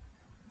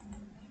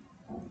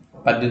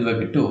 18వ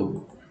బిట్టు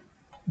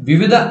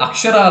వివిధ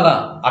అక్షరాల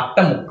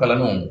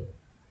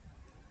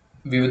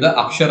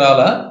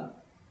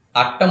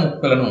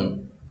అట్టముక్కలను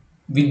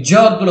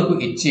విద్యార్థులకు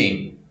ఇచ్చి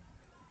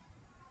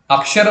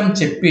అక్షరం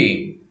చెప్పి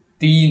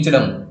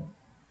తీయించడం,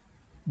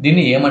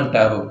 దీన్ని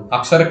ఏమంటారు?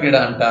 అక్షర క్రీడ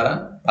అంటారా,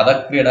 పద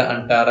క్రీడ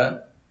అంటారా,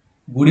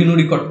 గుడి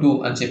నుడి కట్టు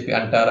అని చెప్పి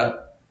అంటారా,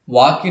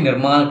 వాక్య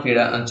నిర్మాణ క్రీడ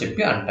అని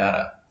చెప్పి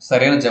అంటారా?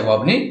 సరైన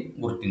జవాబుని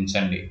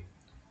గుర్తించండి.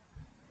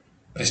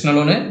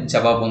 ప్రశ్నలోనే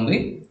జవాబు ఉంది.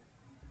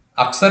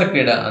 అక్షర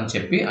క్రీడ అని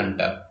చెప్పి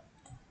అంటారు.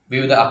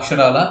 వివిధ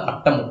అక్షరాల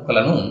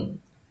అట్టముక్కలను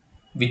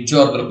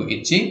విద్యార్థులకు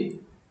ఇచ్చి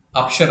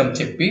అక్షరం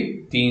చెప్పి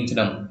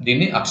తీయించడం,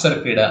 దీన్ని అక్షర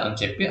క్రీడ అని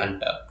చెప్పి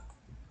అంటారు.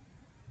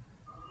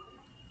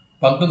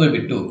 19వ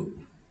బిట్టు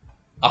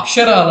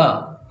అక్షరాల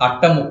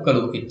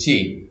అట్టముక్కలు ఇచ్చి,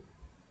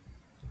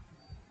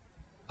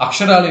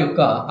 అక్షరాల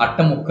యొక్క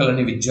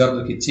అట్టముక్కలని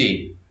విద్యార్థులకు ఇచ్చి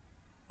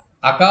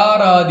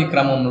అకారాది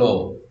క్రమంలో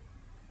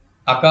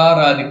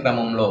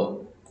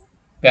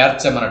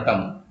పేర్చమనటం,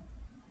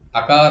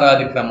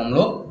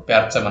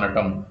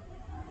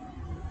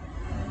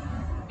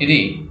 ఇది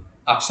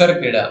అక్షర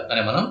క్రీడ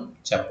అని మనం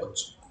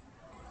చెప్పవచ్చు.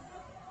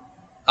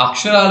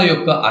 అక్షరాల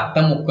యొక్క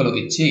అట్టముక్కలు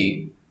ఇచ్చి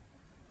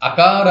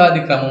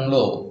అకారాది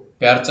క్రమంలో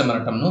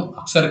పేర్చమనటంను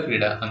అక్షర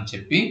క్రీడ అని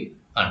చెప్పి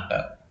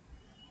అంటారు.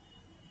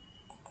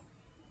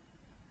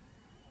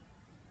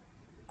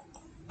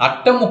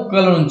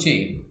 అట్టముక్కల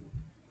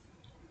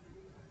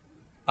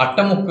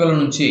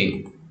నుంచి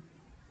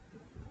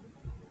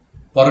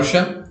పరుష,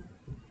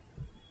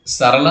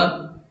 సరళ,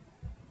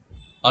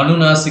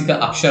 అనునాసిక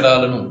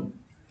అక్షరాలను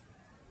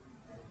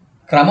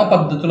క్రమ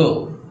పద్ధతిలో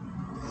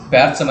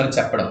పేర్చమని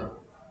చెప్పడం.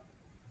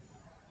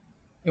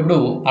 ఇప్పుడు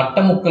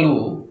అట్టముక్కలు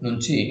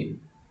నుంచి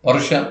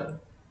పరుష,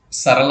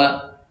 సరళ,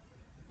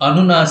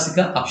 అనునాసిక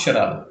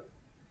అక్షరాలు,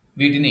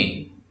 వీటిని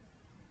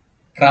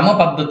క్రమ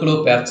పద్ధతిలో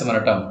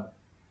పేర్చమనటం,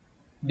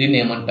 దీన్ని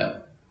ఏమంటారు?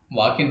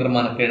 వాక్య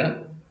నిర్మాణ క్రీడ,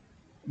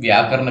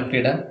 వ్యాకరణ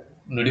క్రీడ,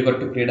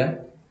 నుడికట్టు క్రీడ,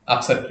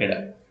 అక్షర క్రీడ.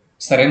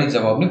 సరైన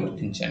జవాబుని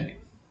గుర్తించండి.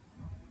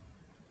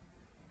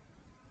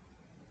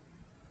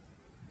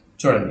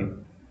 చూడండి,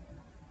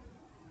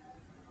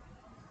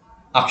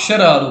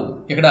 అక్షరాలు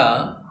ఇక్కడ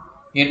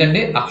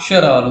ఏంటంటే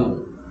అక్షరాలు,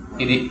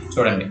 ఇది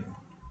చూడండి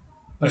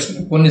ప్రశ్న.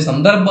 కొన్ని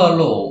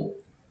సందర్భాల్లో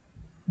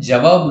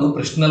జవాబులు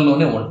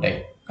ప్రశ్నల్లోనే ఉంటాయి.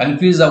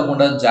 కన్ఫ్యూజ్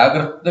అవ్వకుండా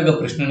జాగ్రత్తగా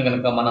ప్రశ్నను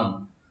కనుక మనం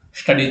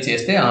స్టడీ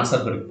చేస్తే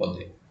ఆన్సర్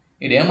దొరికిపోద్ది.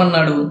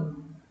 ఇదేమన్నాడు,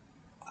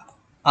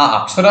 ఆ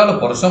అక్షరాలు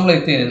పురుషంలో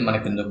అయితే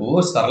మనకెందుకు,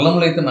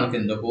 సరళములు అయితే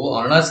మనకెందుకు,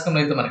 అనునాసికంలో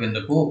అయితే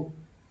మనకెందుకు,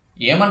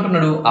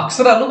 ఏమంటున్నాడు,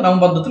 అక్షరాలను క్రమ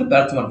పద్ధతులు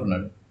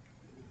పేర్చమంటున్నాడు.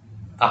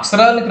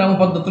 అక్షరాలని క్రమ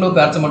పద్ధతిలో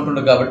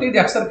పేర్చమంటున్నాడు కాబట్టి ఇది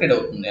అక్షర క్రీడ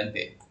అవుతుంది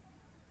అంతే.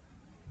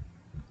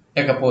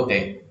 ఇకపోతే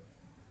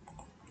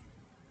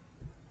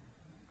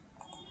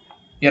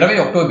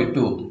 21వ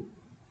బిట్టు,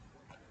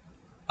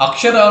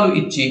 అక్షరాలు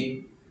ఇచ్చి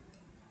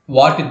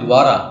వాటి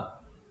ద్వారా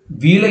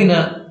వీలైన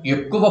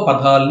ఎక్కువ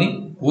పదాలని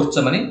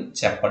కూర్చమని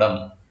చెప్పడం.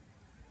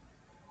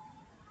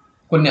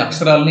 కొన్ని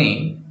అక్షరాల్ని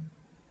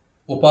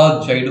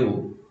ఉపాధ్యాయుడు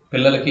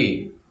పిల్లలకి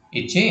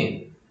ఇచ్చి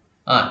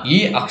ఈ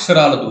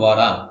అక్షరాల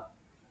ద్వారా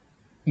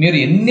మీరు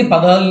ఎన్ని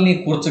పదాలని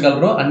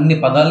కూర్చగలరో అన్ని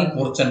పదాలని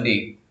కూర్చండి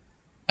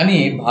అని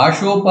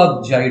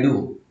భాషోపాధ్యాయుడు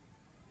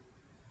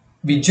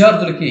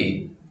విద్యార్థులకి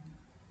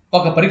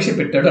ఒక పరీక్ష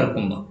పెట్టాడు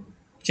అనుకుందాం,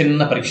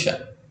 చిన్న పరీక్ష.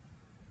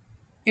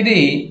 ఇది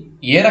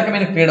ఏ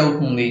రకమైన క్రీడ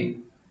అవుతుంది?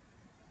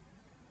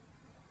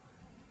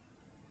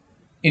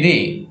 ఇది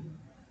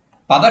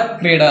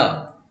పదక్రీడ.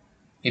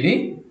 ఇది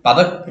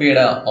పదక్రీడ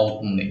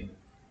అవుతుంది.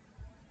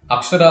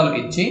 అక్షరాలు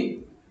ఇచ్చి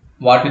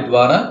వాటి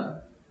ద్వారా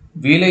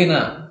వీలైన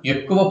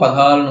ఎక్కువ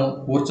పదాలను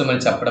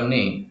కూర్చమని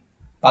చెప్పడంని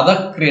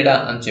పదక్రీడ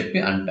అని చెప్పి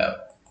అంటారు.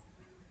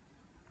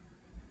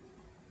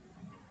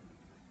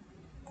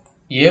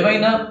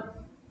 ఏవైనా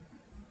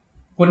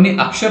కొన్ని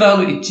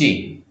అక్షరాలు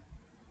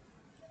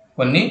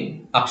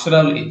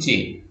ఇచ్చి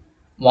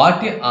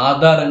వాటి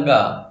ఆధారంగా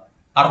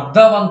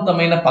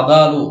అర్థవంతమైన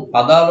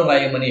పదాలు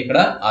రాయమని ఇక్కడ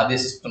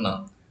ఆదేశిస్తున్నాం.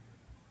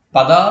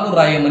 పదాలు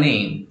రాయమని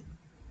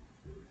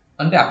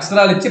అంటే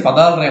అక్షరాలు ఇచ్చి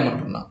పదాలు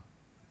రాయమంటున్నాం.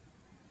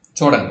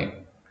 చూడండి,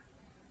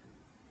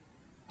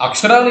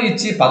 అక్షరాలు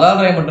ఇచ్చి పదాలు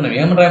రాయమంటున్నాం.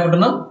 ఏమని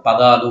రాయమంటున్నాం?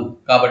 పదాలు.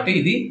 కాబట్టి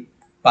ఇది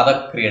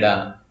పదక్రీడ.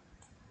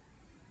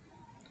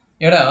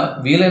 ఇక్కడ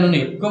వీలైన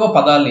ఎక్కువ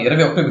పదాలని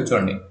 21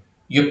 చూడండి,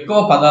 ఎక్కువ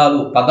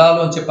పదాలు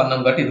అని చెప్పి అన్నాం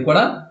కాబట్టి ఇది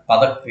కూడా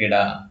పదక్రీడ.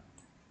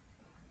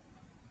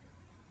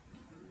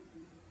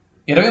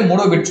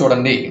 23వ బిట్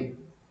చూడండి,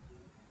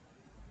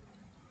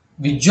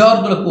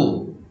 విద్యార్థులకు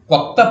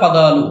కొత్త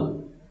పదాలు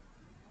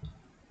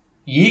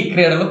ఈ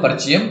క్రీడలో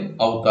పరిచయం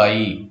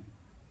అవుతాయి.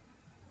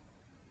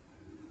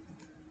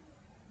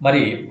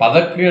 మరి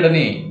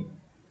పదక్రీడని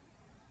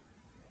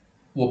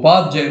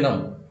ఉపాధ్యాయులం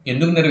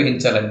ఎందుకు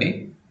నిర్వహించాలండి?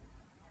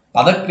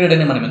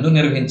 పదక్రీడని మనం ఎందుకు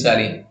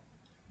నిర్వహించాలి?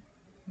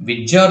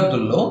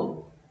 విద్యార్థుల్లో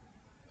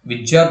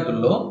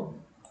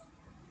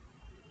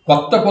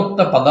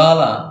కొత్త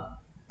పదాల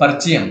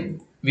పరిచయం,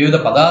 వివిధ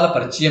పదాల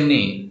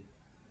పరిచయంని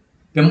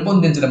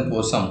పెంపొందించడం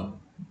కోసం.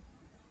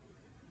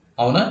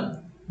 అవునా?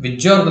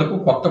 విద్యార్థులకు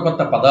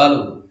కొత్త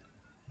పదాలు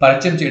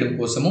పరిచయం చేయడం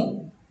కోసము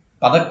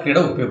పదక్రీడ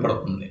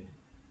ఉపయోగపడుతుంది.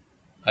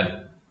 అది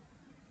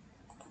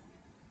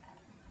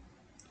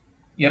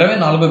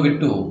 24వ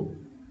బిట్టు,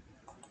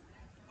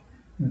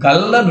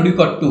 గల్ల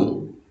నుడికట్టు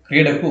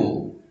క్రీడకు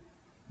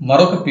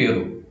మరొక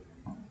పేరు.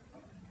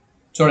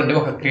 చూడండి,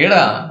 ఒక క్రీడ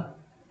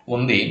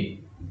ఉంది.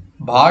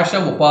 భాష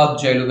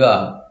ఉపాధ్యాయులుగా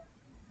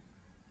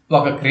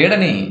ఒక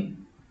క్రీడని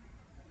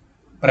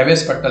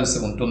ప్రవేశపెట్టాల్సి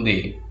ఉంటుంది.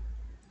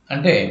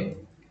 అంటే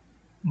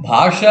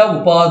భాషా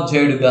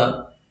ఉపాధ్యాయుడిగా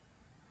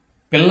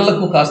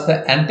పిల్లలకు కాస్త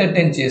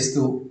ఎంటర్టైన్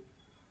చేస్తూ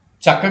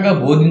చక్కగా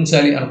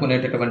బోధించాలి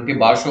అనుకునేటటువంటి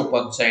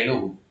భాషోపాధ్యాయులు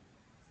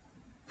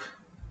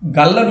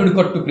గల్ల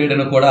నుడికట్టు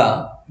క్రీడను కూడా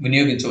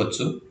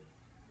వినియోగించవచ్చు.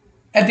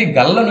 అయితే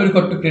గల్ల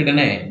నుడికట్టు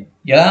క్రీడనే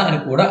ఎలా అని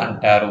కూడా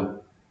అంటారు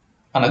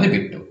అన్నది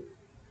బిట్టు.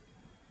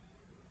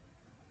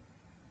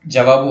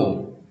 జవాబు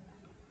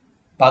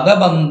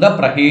పదబంధ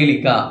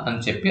ప్రహేళిక అని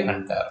చెప్పి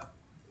అంటారు.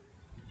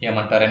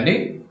 ఏమంటారండి?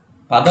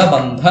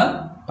 పదబంధ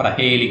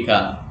ప్రహేళిక.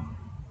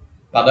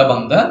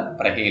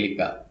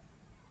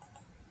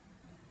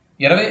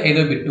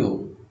 25వ బిట్టు,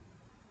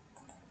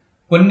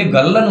 కొన్ని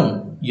గల్లను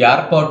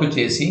ఏర్పాటు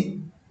చేసి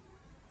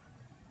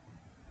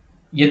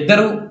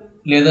 2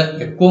 లేదా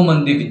ఎక్కువ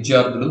మంది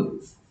విద్యార్థులు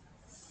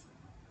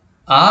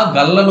ఆ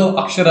గల్లలో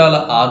అక్షరాల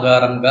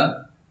ఆధారంగా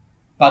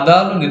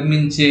పదాలు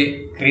నిర్మించే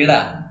క్రీడ.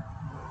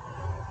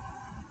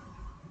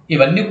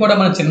 ఇవన్నీ కూడా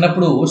మన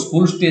చిన్నప్పుడు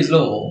స్కూల్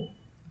స్టేజ్లో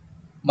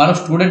మనం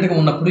స్టూడెంట్గా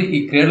ఉన్నప్పుడు ఈ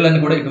క్రీడలన్నీ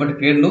కూడా, ఇటువంటి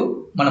క్రీడలు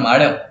మనం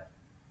ఆడాం,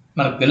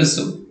 మనకు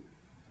తెలుసు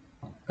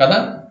కదా.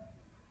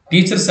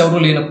 టీచర్స్ ఎవరు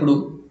లేనప్పుడు,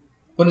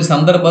 కొన్ని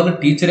సందర్భాల్లో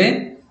టీచరే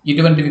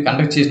ఇటువంటివి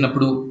కండక్ట్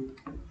చేసినప్పుడు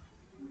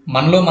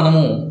మనలో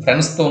మనము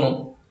ఫ్రెండ్స్తోనూ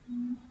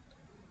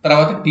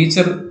తర్వాత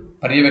టీచర్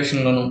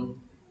పర్యవేక్షణలోనూ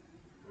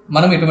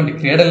మనం ఇటువంటి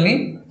క్రీడల్ని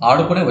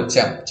ఆడుకునే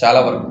వచ్చాం చాలా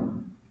వరకు.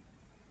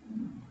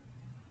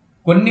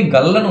 కొన్ని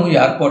గల్లను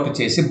ఏర్పాటు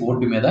చేసి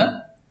బోర్డు మీద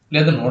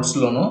లేదా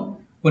నోట్స్లోనూ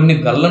కొన్ని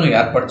గల్లను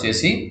ఏర్పాటు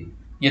చేసి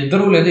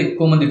 2 లేదా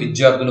ఎక్కువ మంది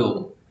విద్యార్థులు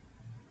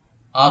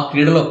ఆ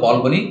క్రీడలో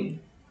పాల్గొని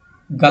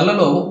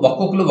గల్లలో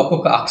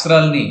ఒక్కొక్క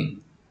అక్షరాలని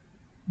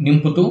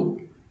నింపుతూ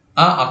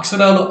ఆ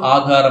అక్షరాలు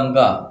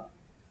ఆధారంగా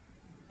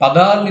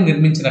పదాలని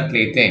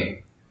నిర్మించినట్లయితే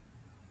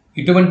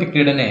ఇటువంటి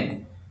క్రీడనే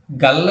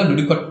గల్ల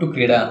నుడికట్టు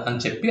క్రీడ అని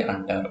చెప్పి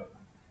అంటారు.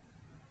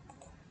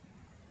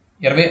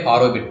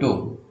 26వ బిట్టు,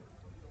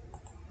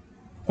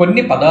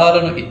 కొన్ని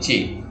పదాలను ఇచ్చి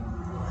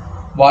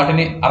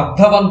వాటిని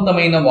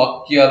అర్థవంతమైన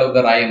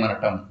వాక్యాలుగా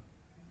రాయమనటం.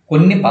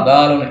 కొన్ని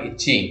పదాలను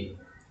ఇచ్చి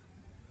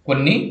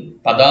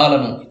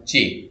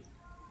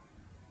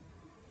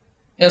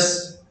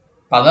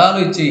పదాలు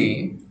ఇచ్చి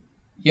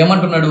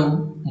ఏమంటున్నాడు?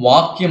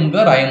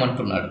 వాక్యంగా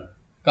రాయమంటున్నాడు.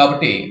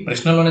 కాబట్టి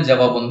ప్రశ్నలోనే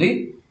జవాబు ఉంది.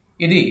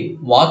 ఇది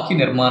వాక్య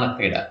నిర్మాణ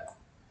క్రీడ.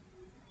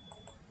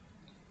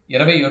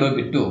 27వ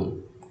బిట్టు,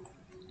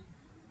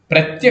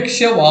 ప్రత్యక్ష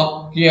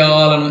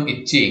వాక్యాలను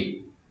ఇచ్చి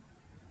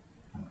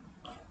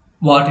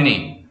వాటిని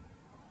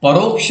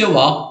పరోక్ష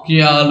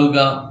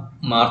వాక్యాలుగా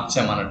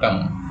మార్చమనటం.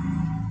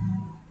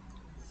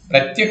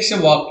 ప్రత్యక్ష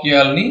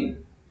వాక్యాలని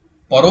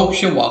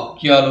పరోక్ష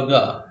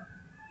వాక్యాలుగా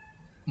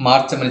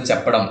మార్చమని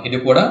చెప్పడం. ఇది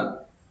కూడా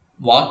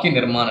వాక్య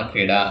నిర్మాణ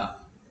క్రీడ.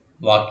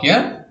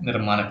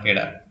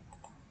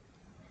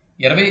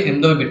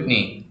 28వ బిట్ని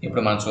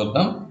ఇప్పుడు మనం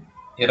చూద్దాం.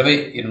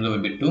 28వ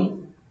బిట్టు,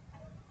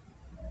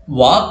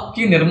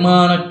 వాక్య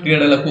నిర్మాణ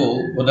క్రీడలకు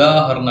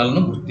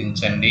ఉదాహరణలను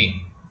గుర్తించండి.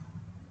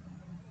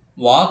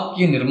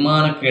 వాక్య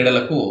నిర్మాణ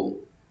క్రీడలకు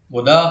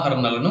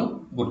ఉదాహరణలను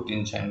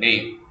గుర్తించండి.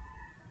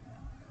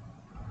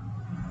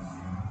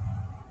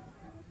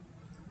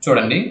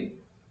 చూడండి,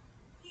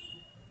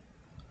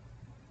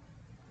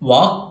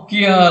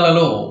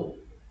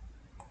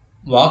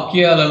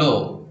 వాక్యాలలో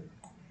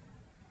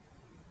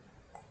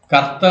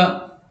కర్త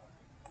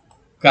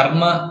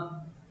కర్మ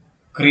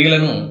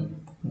క్రియలను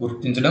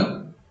గుర్తించడం.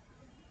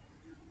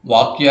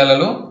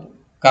 వాక్యాలలో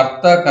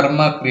కర్త కర్మ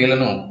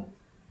క్రియలను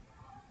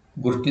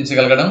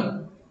గుర్తించగలగడం.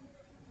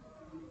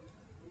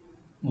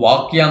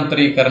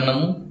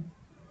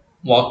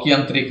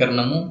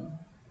 వాక్యాంతరీకరణము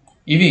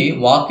ఇవి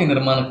వాక్య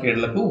నిర్మాణ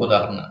క్రియలకు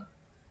ఉదాహరణ.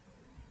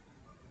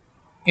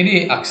 ఇది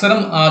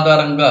అక్షరం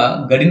ఆధారంగా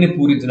గడిని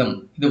పూరించడం.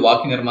 ఇది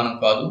వాక్య నిర్మాణం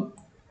కాదు.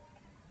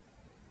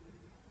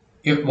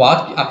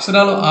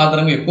 అక్షరాల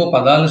ఆధారంగా ఎక్కువ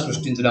పదాలను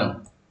సృష్టించడం.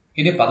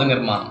 ఇది పద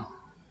నిర్మాణం.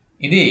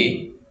 ఇది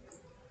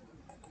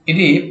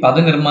పద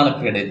నిర్మాణ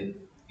క్రీడ.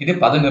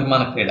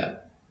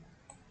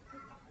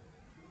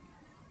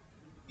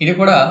 ఇది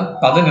కూడా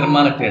పద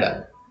నిర్మాణ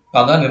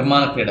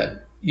క్రీడ.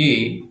 ఈ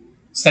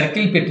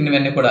సర్కిల్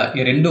పెట్టినవన్నీ కూడా ఈ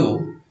రెండు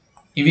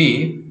ఇవి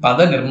పద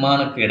నిర్మాణ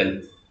క్రీడలు.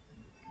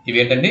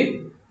 ఇవేంటండి?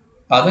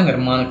 పద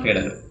నిర్మాణ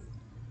క్రీడలు.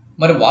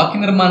 మరి వాక్య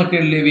నిర్మాణ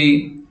క్రీడలు ఏవి?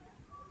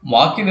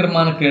 వాక్య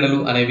నిర్మాణ క్రీడలు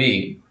అనేవి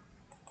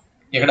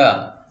ఇక్కడ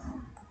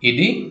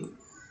ఇది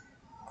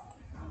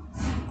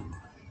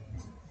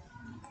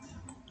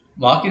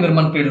వాక్య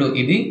నిర్మాణ క్రియలు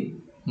ఇది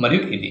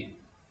మరియు ఇది.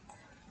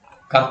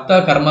 కర్త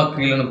కర్మ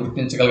క్రియలను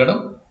గుర్తించగలగడం,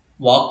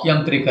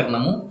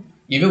 వాక్యాంతరీకరణము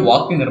ఇవి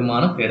వాక్య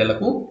నిర్మాణ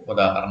క్రియలకు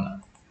ఉదాహరణ.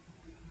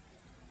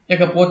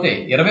 ఇకపోతే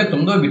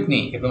 29వ బిట్ని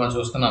ఇప్పుడు మనం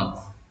చూస్తున్నాం.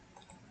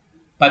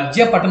 పద్య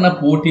పఠన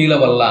పోటీల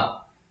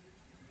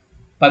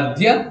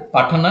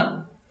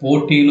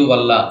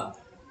వల్ల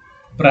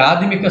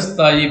ప్రాథమిక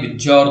స్థాయి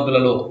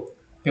విద్యార్థులలో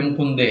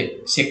పెంపొందే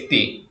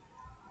శక్తి.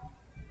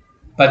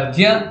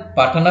 పద్య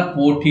పఠన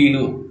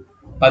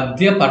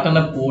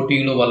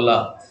పోటీలు వల్ల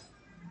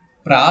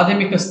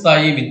ప్రాథమిక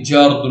స్థాయి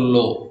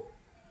విద్యార్థుల్లో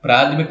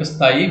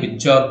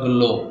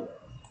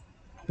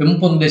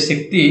పెంపొందే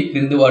శక్తి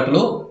క్రింది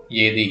వాటిలో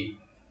ఏది?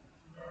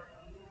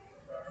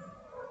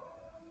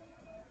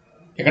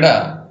 ఇక్కడ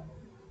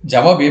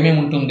జవాబు ఏమేమి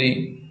ఉంటుంది?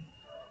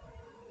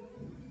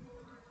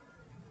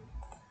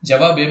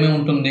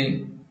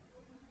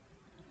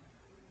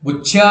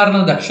 ఉచ్చారణ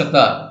దక్షత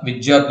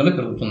విద్యార్థులు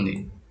పెరుగుతుంది.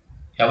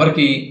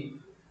 ఎవరికి?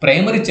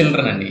 ప్రైమరీ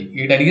చిల్డ్రన్ అండి.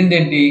 వీడు అడిగింది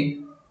ఏంటి?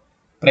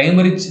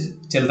 ప్రైమరీ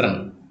చిల్డ్రన్,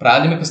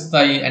 ప్రాథమిక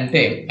స్థాయి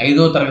అంటే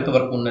 5వ తరగతి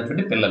వరకు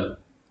ఉన్నటువంటి పిల్లలు.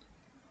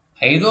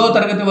 5వ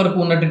తరగతి వరకు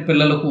ఉన్నటువంటి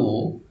పిల్లలకు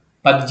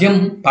పద్యం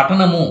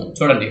పఠనము.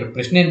 చూడండి, ఇక్కడ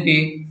ప్రశ్న ఏంటి?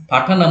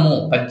 పఠనము,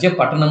 పద్య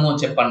పఠనము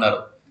అని చెప్పన్నారు.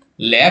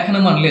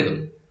 లేఖనము అనలేదు.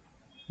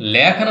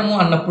 లేఖనము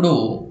అన్నప్పుడు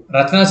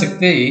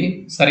రచనాశక్తి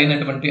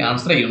సరైనటువంటి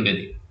ఆన్సర్ అయి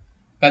ఉండేది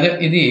కదా.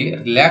 ఇది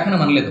లేఖనం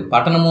అనలేదు,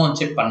 పఠనము అని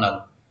చెప్పి అన్నారు.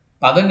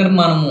 పద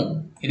నిర్మాణము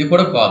ఇది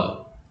కూడా కాదు.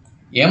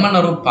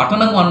 ఏమన్నారు?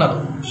 పఠనము అన్నారు.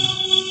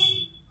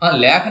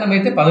 లేఖనం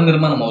అయితే పద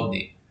నిర్మాణం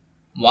అవుద్ది.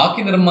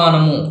 వాక్య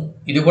నిర్మాణము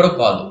ఇది కూడా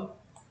కాదు.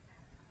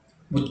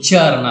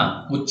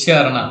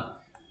 ఉచ్చారణ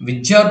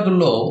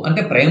విద్యార్థుల్లో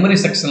అంటే ప్రైమరీ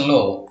సెక్షన్లో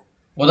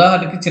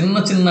ఉదాహరణకి చిన్న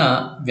చిన్న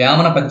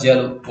వేమన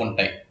పద్యాలు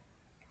ఉంటాయి.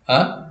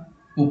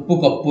 ఉప్పు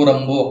కప్పు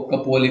రంబు ఒక్క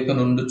పోలిక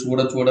నుండి చూడ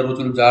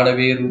రుచులు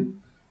జాడవేరు,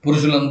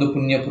 పురుషులందు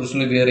పుణ్య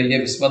పురుషులు వేరయ్య,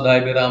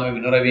 విశ్వదాభిరామ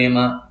వినురవేమ,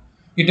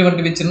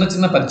 ఇటువంటివి చిన్న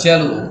చిన్న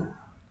పద్యాలు.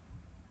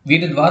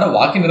 వీటి ద్వారా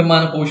వాక్య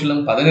నిర్మాణ కౌశలం,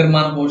 పద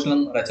నిర్మాణ కౌశలం,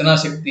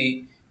 రచనాశక్తి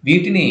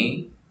వీటిని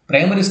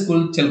ప్రైమరీ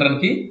స్కూల్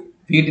చిల్డ్రన్కి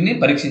వీటిని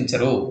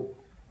పరీక్షించరు.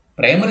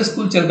 ప్రైమరీ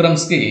స్కూల్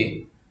చిల్డ్రన్స్కి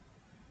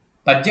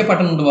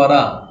పద్యపఠనం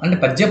ద్వారా అంటే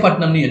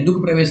పద్యపఠనంని ఎందుకు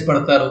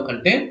ప్రవేశపెడతారు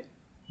అంటే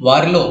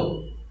వారిలో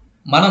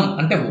మనం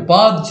అంటే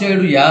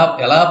ఉపాధ్యాయుడు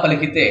ఎలా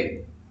పలికితే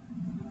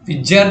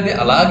విద్యార్థి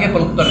అలాగే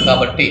పలుకుతాడు.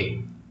 కాబట్టి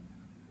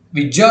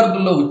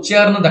విద్యార్థుల్లో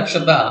ఉచ్చారణ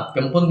దక్షత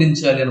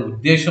పెంపొందించాలి అనే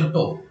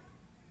ఉద్దేశంతో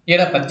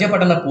ఇలా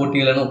పద్యపఠన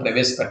పోటీలను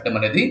ప్రవేశపెట్టడం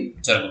అనేది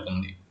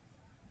జరుగుతుంది.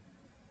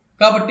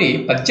 కాబట్టి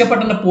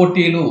పద్యపఠన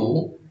పోటీలు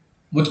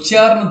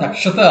ఉచ్చారణ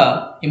దక్షత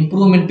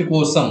ఇంప్రూవ్మెంట్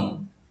కోసం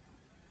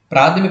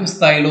ప్రాథమిక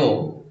స్థాయిలో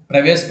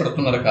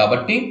ప్రవేశపెడుతున్నారు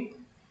కాబట్టి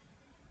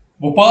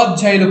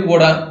ఉపాధ్యాయులు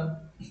కూడా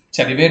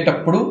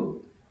చదివేటప్పుడు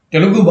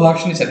తెలుగు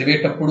భాషని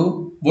చదివేటప్పుడు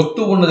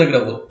ఒత్తు ఉన్న దగ్గర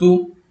ఒత్తు,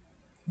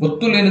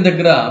 ఒత్తు లేని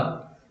దగ్గర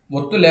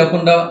ఒత్తు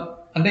లేకుండా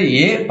అంటే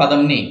ఏ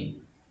పదంని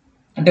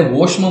అంటే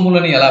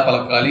ఓష్మములను ఎలా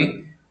పలకాలి,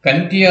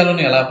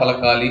 కంఠ్యాలను ఎలా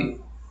పలకాలి,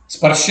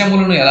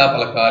 స్పర్శములను ఎలా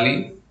పలకాలి,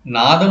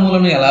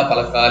 నాదములను ఎలా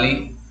పలకాలి,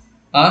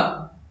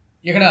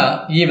 ఇక్కడ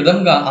ఈ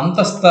విధంగా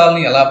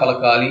అంతస్తాలను ఎలా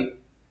పలకాలి,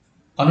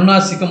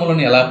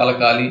 అనునాసికములను ఎలా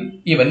పలకాలి,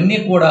 ఇవన్నీ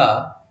కూడా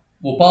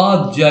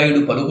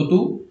ఉపాధ్యాయుడు పలుకుతూ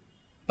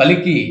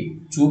పలికి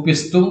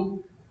చూపిస్తూ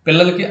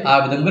పిల్లలకి ఆ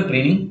విధంగా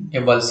ట్రైనింగ్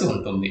ఇవ్వాల్సి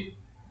ఉంటుంది.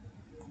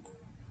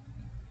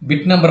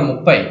 Bit number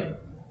 30.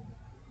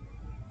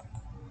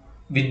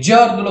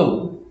 విద్యార్థులు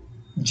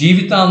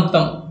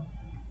జీవితాంతం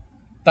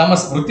తమ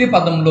స్మృతి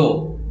పదంలో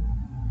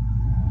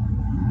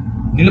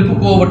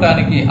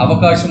నిలుపుకోవటానికి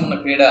అవకాశం ఉన్న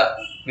క్రీడ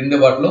క్రింది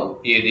వాటిలో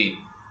ఏది?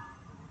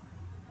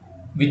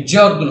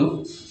 విద్యార్థులు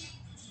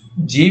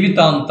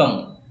జీవితాంతం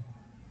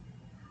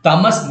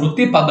తమ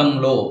స్మృతి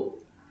పదంలో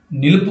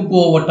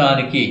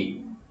నిలుపుకోవటానికి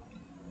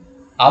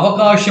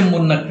అవకాశం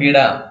ఉన్న క్రీడ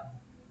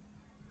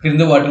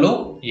క్రింది వాటిలో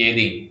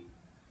ఏది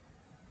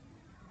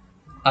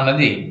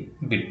అన్నది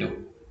బిట్టు.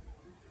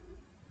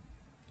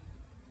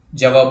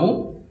 జవాబు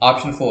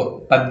ఆప్షన్ 4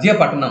 పద్య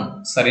పఠనం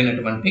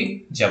సరైనటువంటి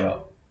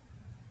జవాబు.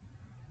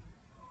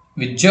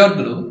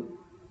 విద్యార్థులు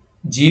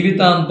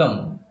జీవితాంతం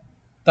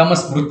తమ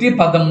స్మృతి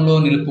పదంలో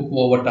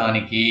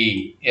నిలుపుకోవటానికి,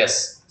 ఎస్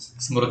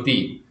స్మృతి.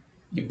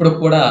 ఇప్పుడు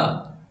కూడా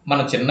మన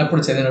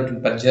చిన్నప్పుడు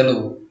చదివినటువంటి పద్యాలు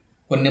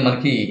కొన్ని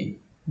మనకి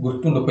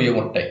గుర్తుండిపోయి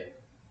ఉంటాయి.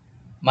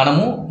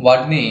 మనము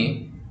వాటిని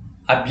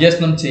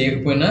అభ్యసనం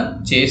చేయకపోయినా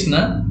చేసినా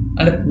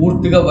అంటే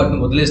పూర్తిగా వాటిని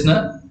వదిలేసినా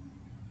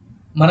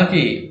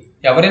మనకి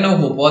ఎవరైనా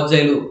ఒక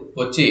ఉపాధ్యాయులు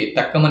వచ్చి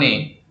తక్కమని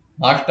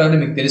మాస్టర్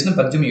మీకు తెలిసిన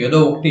పద్యం ఏదో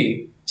ఒకటి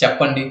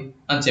చెప్పండి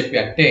అని చెప్పి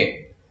అంటే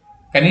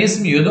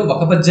కనీసం ఏదో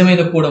ఒక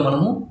పద్యమైన కూడా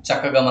మనము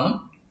చక్కగా మనం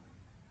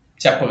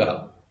చెప్పగలం,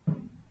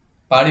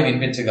 పాడి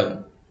వినిపించగలం.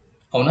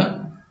 అవునా?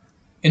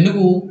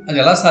 ఎందుకు అది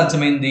ఎలా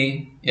సాధ్యమైంది?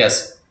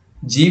 ఎస్,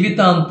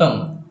 జీవితాంతం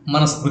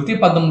మన స్మృతి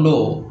పదంలో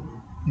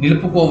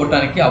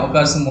నిలుపుకోవటానికి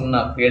అవకాశం ఉన్న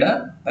క్రీడ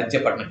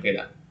పద్యపట్నం క్రీడ.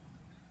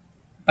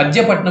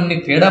 పద్యపట్నంని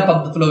క్రీడా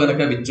పద్ధతిలో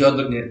కనుక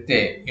విద్యార్థులు నేర్పితే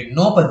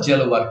ఎన్నో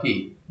పద్యాలు వారికి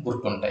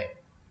గుర్తుంటాయి.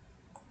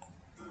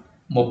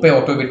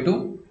 31వ బిట్టు.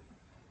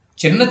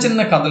 చిన్న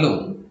చిన్న కథలు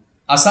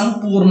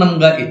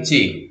అసంపూర్ణంగా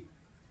ఇచ్చి,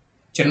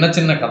 చిన్న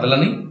చిన్న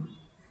కథలని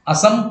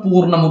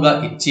అసంపూర్ణముగా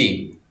ఇచ్చి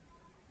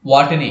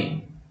వాటిని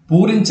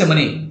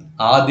పూరించమని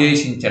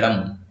ఆదేశించడం.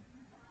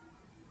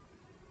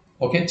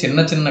 ఓకే, చిన్న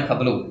చిన్న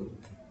కథలు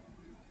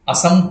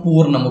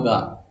అసంపూర్ణముగా,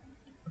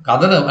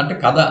 కథ అంటే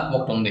కథ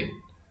ఒకటి ఉంది,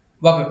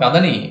 ఒక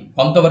కథని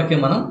కొంతవరకే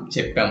మనం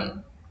చెప్పాము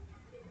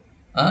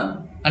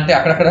అంటే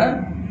అక్కడక్కడ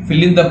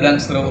ఫిల్ ఇన్ ద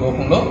బ్లాంక్స్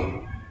రూపంలో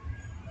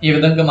ఈ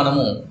విధంగా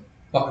మనము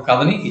ఒక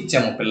కథని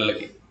ఇచ్చాము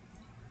పిల్లలకి.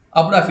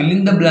 అప్పుడు ఆ ఫిల్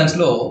ఇన్ ద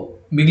బ్లాంక్స్లో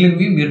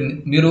మిగిలినవి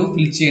మీరు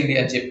ఫిల్ చేయండి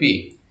అని చెప్పి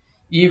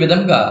ఈ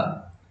విధంగా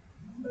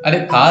అదే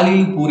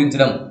ఖాళీలు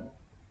పూరించడం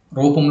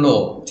రూపంలో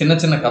చిన్న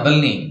చిన్న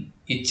కథల్ని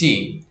ఇచ్చి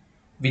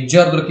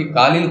విద్యార్థులకి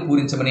ఖాళీలు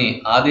పూరించమని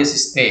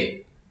ఆదేశిస్తే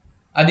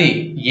అది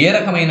ఏ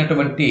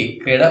రకమైనటువంటి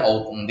క్రీడ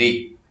అవుతుంది?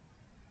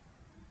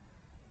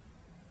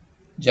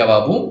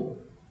 జవాబు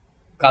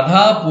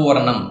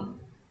కథాపూరణం.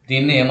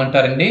 దీన్ని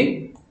ఏమంటారండి?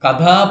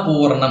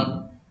 కథాపూరణం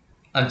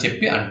అని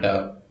చెప్పి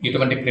అంటారు.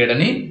 ఇటువంటి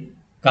క్రీడని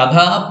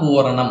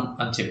కథాపూరణం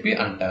అని చెప్పి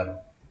అంటారు.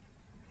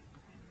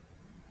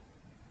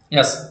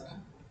 ఎస్,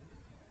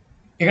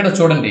 ఇక్కడ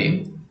చూడండి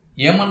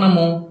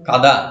ఏమన్నాము?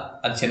 కథ,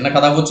 అది చిన్న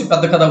కథ అవ్వచ్చు,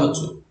 పెద్ద కథ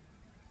అవ్వచ్చు.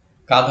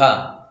 కథ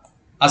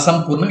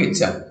అసంపూర్ణంగా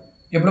ఇచ్చాము.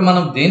 ఇప్పుడు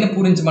మనం దేన్ని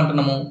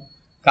పూరించమంటున్నాము?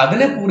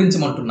 కథనే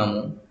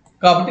పూరించమంటున్నాము.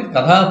 కాబట్టి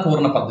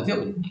కథాపూర్ణ పద్ధతి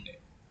అవుతుంది.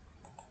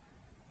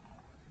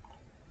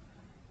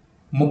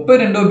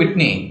 32వ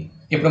బిట్ని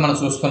ఇప్పుడు మనం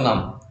చూస్తున్నాం.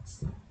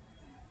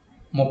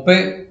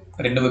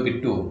 32వ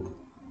బిట్టు.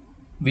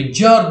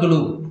 విద్యార్థులు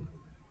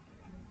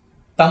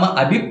తమ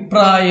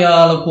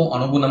అభిప్రాయాలకు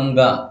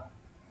అనుగుణంగా,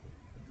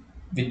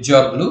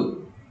 విద్యార్థులు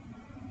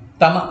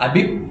తమ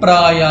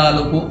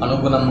అభిప్రాయాలకు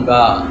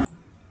అనుగుణంగా,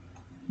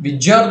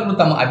 విద్యార్థులు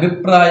తమ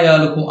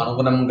అభిప్రాయాలకు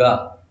అనుగుణంగా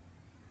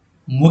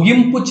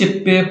ముగింపు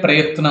చెప్పే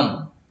ప్రయత్నం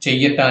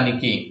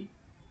చెయ్యటానికి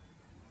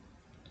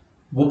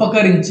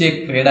ఉపకరించే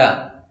క్రీడ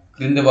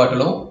క్రింది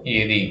వాటిలో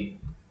ఏది?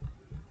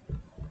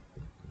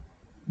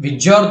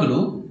 విద్యార్థులు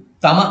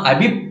తమ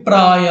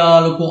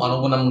అభిప్రాయాలకు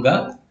అనుగుణంగా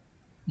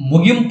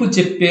ముగింపు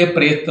చెప్పే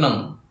ప్రయత్నం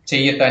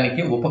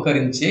చెయ్యటానికి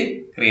ఉపకరించే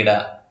క్రీడ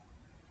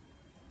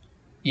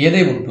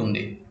ఏదై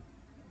ఉంటుంది?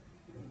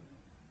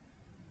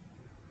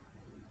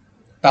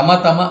 తమ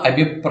తమ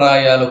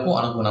అభిప్రాయాలకు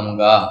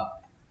అనుగుణంగా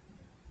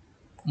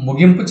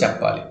ముగింపు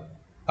చెప్పాలి.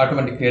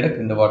 అటువంటి క్రీడ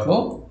క్రింది వాటిలో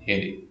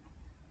ఏది?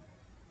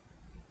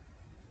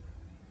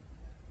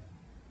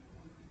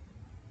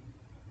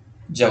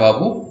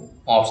 జవాబు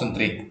ఆప్షన్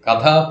 3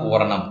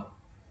 కథాపూరణం.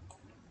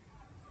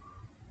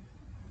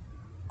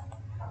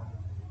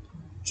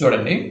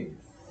 చూడండి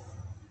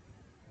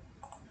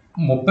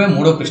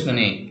 33వ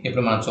ప్రశ్నని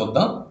ఇప్పుడు మనం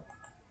చూద్దాం.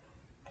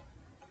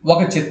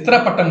 ఒక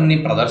చిత్రపటాన్ని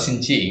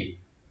ప్రదర్శించి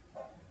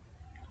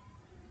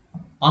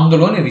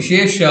అందులోని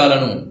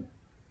విశేషాలను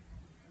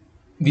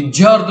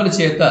విద్యార్థుల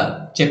చేత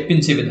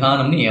చెప్పించే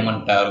విధానంని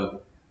ఏమంటారు?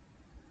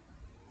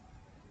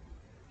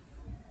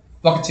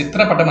 ఒక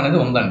చిత్రపటం అనేది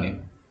ఉందండి.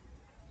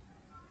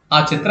 ఆ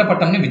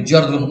చిత్రపటంని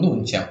విద్యార్థుల ముందు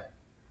ఉంచాం.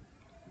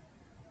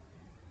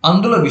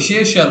 అందులో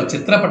విశేషాలు,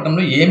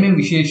 చిత్రపటంలో ఏమేమి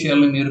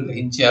విశేషాలు మీరు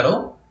గ్రహించారో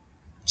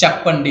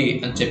చెప్పండి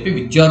అని చెప్పి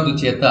విద్యార్థుల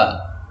చేత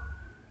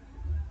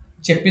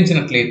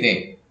చెప్పించినట్లయితే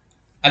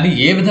అది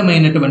ఏ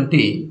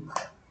విధమైనటువంటి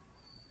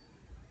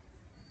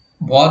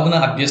బోధన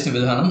అభ్యసన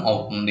విధానం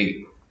అవుతుంది?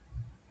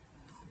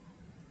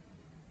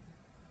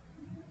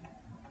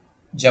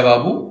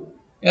 జవాబు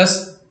ఎస్.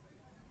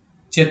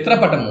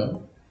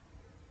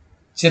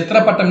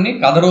 చిత్రపటంని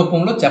కథ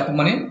రూపంలో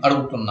చెప్పమని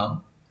అడుగుతున్నాం.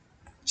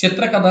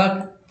 చిత్రకథ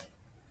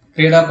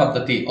క్రీడా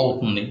పద్ధతి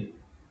అవుతుంది.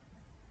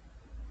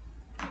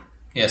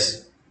 ఎస్,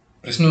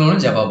 ప్రశ్నలోనే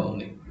జవాబు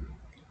ఉంది.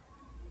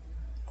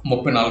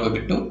 34వ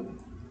బిట్టు.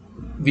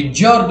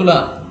 విద్యార్థుల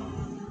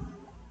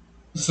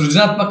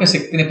సృజనాత్మక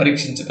శక్తిని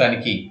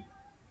పరీక్షించటానికి,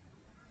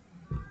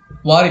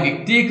 వారి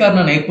వ్యక్తీకరణ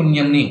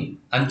నైపుణ్యాన్ని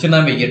అంచనా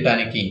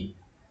వేయటానికి,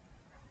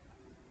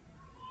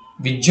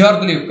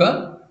 విద్యార్థుల యొక్క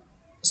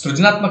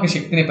సృజనాత్మక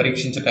శక్తిని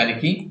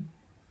పరీక్షించటానికి,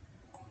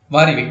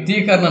 వారి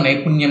వ్యక్తీకరణ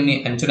నైపుణ్యాన్ని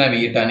అంచనా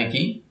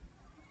వేయటానికి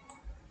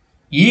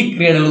ఈ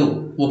క్రీడలు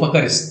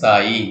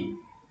ఉపకరిస్తాయి.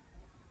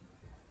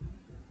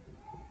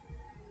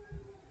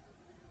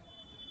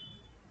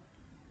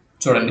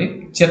 చూడండి,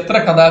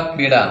 చిత్రకథా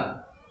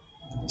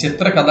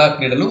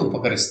క్రీడలు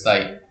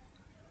ఉపకరిస్తాయి.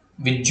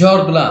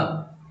 విద్యార్థుల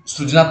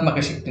సృజనాత్మక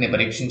శక్తిని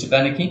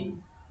పరీక్షించడానికి,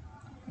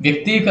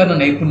 వ్యక్తీకరణ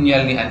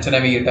నైపుణ్యాల్ని అంచనా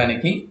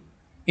వేయటానికి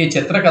ఈ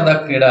చిత్రకథా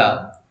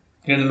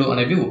క్రీడలు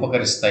అనేవి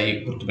ఉపకరిస్తాయి.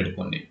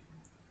 గుర్తుపెట్టుకోండి.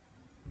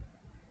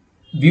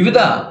 వివిధ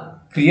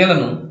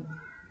క్రియలను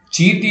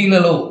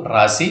చీటీలలో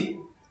రాసి,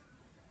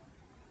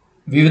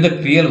 వివిధ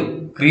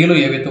క్రియలు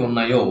ఏవైతే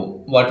ఉన్నాయో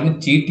వాటిని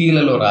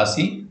చీటీలలో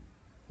రాసి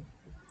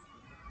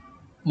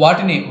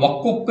వాటిని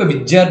ఒక్కొక్క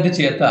విద్యార్థి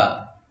చేత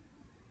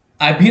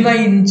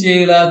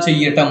అభినయించేలా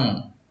చెయ్యటం.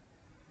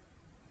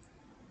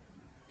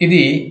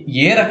 ఇది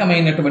ఏ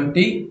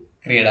రకమైనటువంటి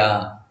క్రీడ?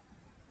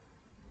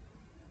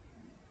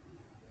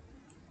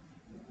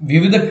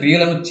 వివిధ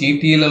క్రియలను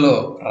చీటీలలో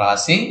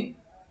రాసి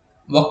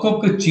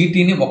ఒక్కొక్క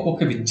చీటీని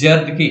ఒక్కొక్క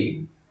విద్యార్థికి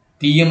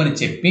తీయమని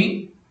చెప్పి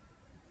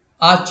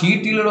ఆ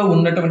చీటీలలో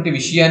ఉన్నటువంటి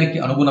విషయానికి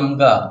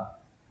అనుగుణంగా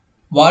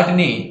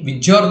వాటిని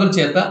విద్యార్థుల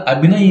చేత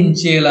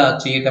అభినయించేలా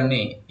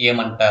చేయటంని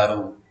ఏమంటారు?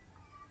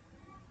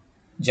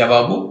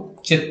 జవాబు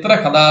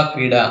చిత్రకథా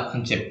క్రీడ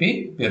అని చెప్పి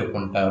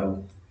పేర్కొంటారు.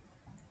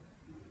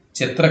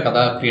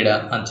 చిత్రకథా క్రీడ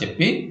అని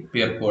చెప్పి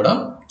పేర్కోవడం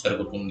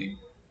జరుగుతుంది.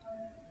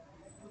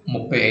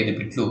 35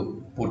 బిట్లు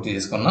పూర్తి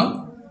చేసుకున్నాం.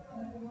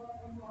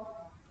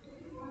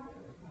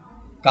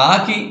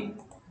 కాకి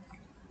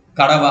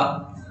కడవ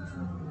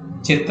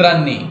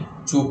చిత్రాన్ని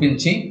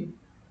చూపించి,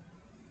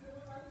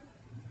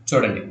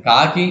 చూడండి,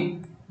 కాకి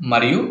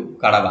మరియు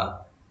కడవ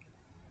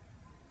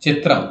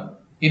చిత్రం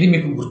ఇది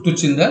మీకు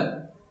గుర్తొచ్చిందా?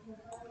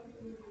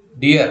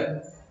 డియర్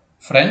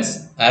ఫ్రెండ్స్,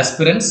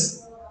 ఆస్పిరెంట్స్,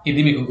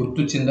 ఇది మీకు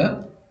గుర్తొచ్చిందా?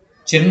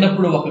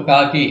 చిన్నప్పుడు ఒక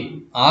కాకి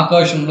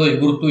ఆకాశంలో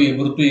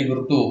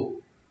ఎగురుతూ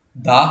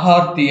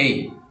దాహార్తి అయి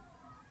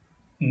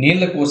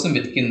నీళ్ల కోసం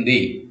వెతికింది.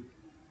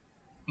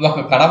 ఒక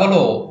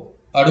కడవలో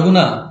అడుగున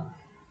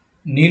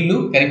నీళ్లు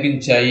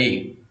కనిపించాయి.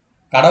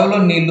 కడవలో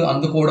నీళ్లు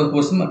అందుకోవడం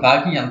కోసం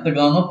కాకి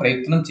ఎంతగానో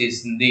ప్రయత్నం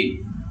చేసింది.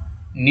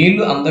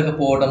 నీళ్లు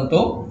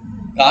అందకపోవడంతో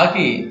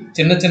కాకి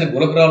చిన్న చిన్న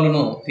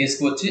గులకరాలను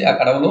తీసుకువచ్చి ఆ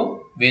కడవలో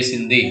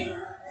వేసింది.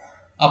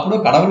 అప్పుడు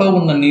కడవలో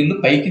ఉన్న నీళ్లు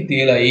పైకి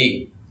తేలాయి.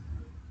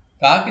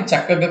 కాకి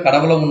చక్కగా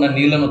కడవలో ఉన్న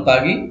నీళ్లను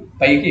తాగి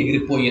పైకి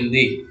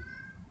ఎగిరిపోయింది.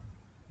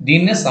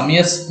 దీన్నే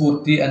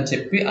సమయస్ఫూర్తి అని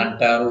చెప్పి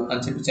అంటారు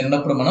అని చెప్పి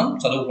చిన్నప్పుడు మనం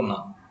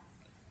చదువుకున్నాం.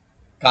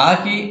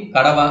 కాకి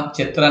కడవ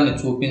చిత్రాన్ని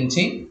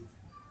చూపించి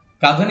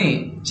కథని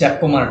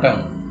చెప్పమనటం,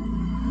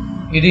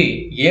 ఇది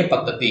ఏ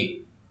పద్ధతి?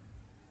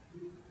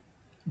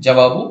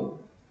 జవాబు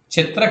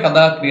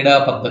చిత్రకథా క్రీడా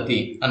పద్ధతి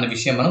అన్న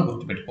విషయం మనం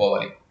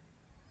గుర్తుపెట్టుకోవాలి.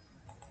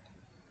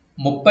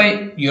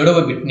 37వ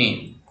బిట్ని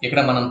ఇక్కడ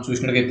మనం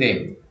చూసినట్లయితే,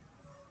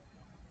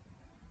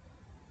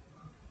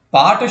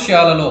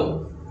 పాఠశాలలో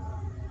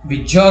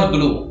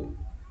విద్యార్థులు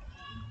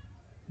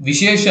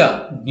విశేష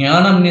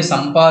జ్ఞానాన్ని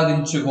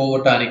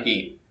సంపాదించుకోవటానికి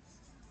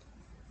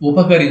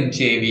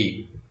ఉపకరించేవి.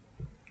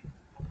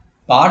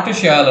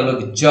 పాఠశాలలో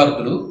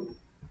విద్యార్థులు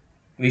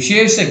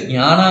విశేష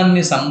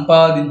జ్ఞానాన్ని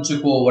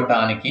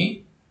సంపాదించుకోవటానికి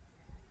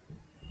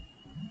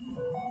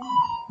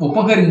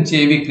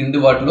ఉపకరించేవి క్రింది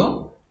వాటిలో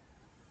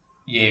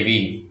ఏవి?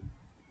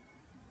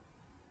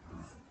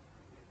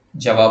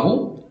 జవాబు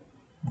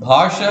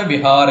భాష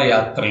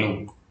విహారయాత్రలు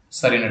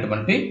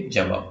సరైనటువంటి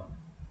జవాబు.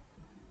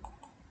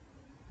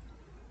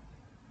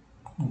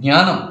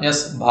 జ్ఞానం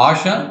ఎస్,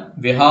 భాష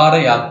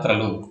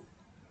విహారయాత్రలు.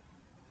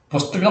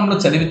 పుస్తకంలో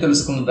చదివి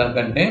తెలుసుకున్న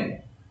దానికంటే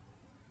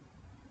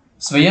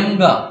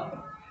స్వయంగా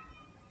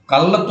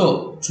కళ్ళతో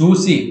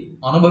చూసి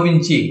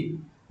అనుభవించి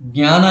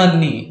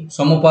జ్ఞానాన్ని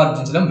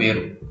సముపార్జించడం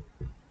వేరు.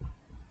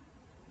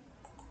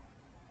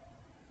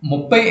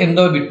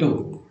 38వ బిట్టు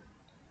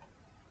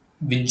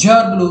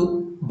విద్యార్థులు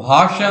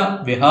భాష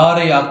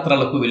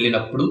విహారయాత్రలకు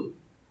వెళ్ళినప్పుడు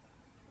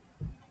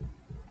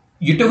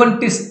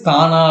ఎటువంటి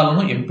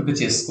స్థానాలను ఎంపిక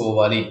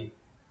చేసుకోవాలి?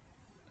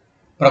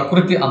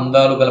 ప్రకృతి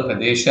అందాలు గల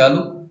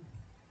ప్రదేశాలు,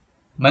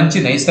 మంచి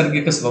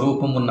నైసర్గిక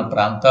స్వరూపం ఉన్న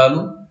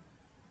ప్రాంతాలు,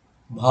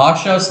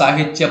 భాషా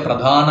సాహిత్య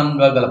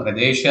ప్రధానంగా గల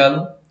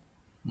ప్రదేశాలు,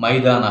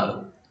 మైదానాలు.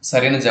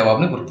 సరైన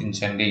జవాబుని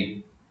గుర్తించండి.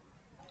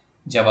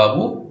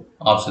 జవాబు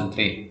ఆప్షన్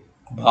 3,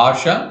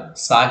 భాష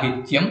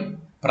సాహిత్యం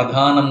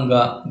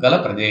ప్రధానంగా గల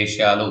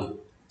ప్రదేశాలు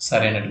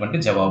సరైనటువంటి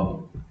జవాబు.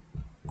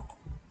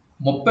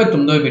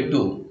 39వ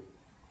బిట్టు,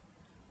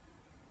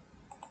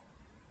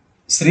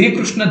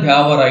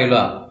 శ్రీకృష్ణదేవరాయల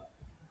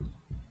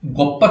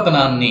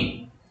గొప్పతనాన్ని,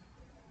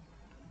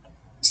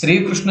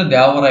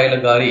 శ్రీకృష్ణదేవరాయల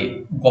గారి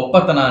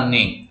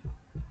గొప్పతనాన్ని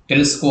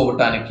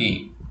తెలుసుకోవటానికి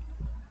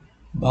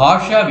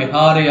భాషా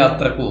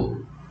విహారయాత్రకు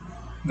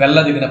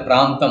వెళ్ళదగిన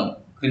ప్రాంతం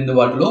క్రింది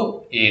వాటిలో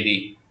ఏది?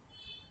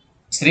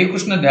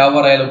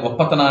 శ్రీకృష్ణదేవరాయల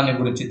గొప్పతనాన్ని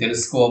గురించి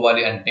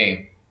తెలుసుకోవాలి అంటే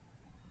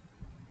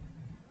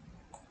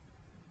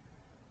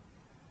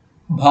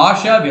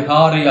భాషా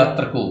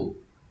విహారయాత్రకు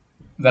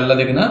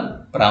వెళ్ళదగిన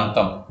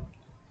ప్రాంతం.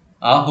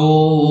 అహో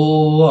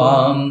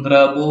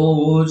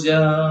ఆంధ్రభోజ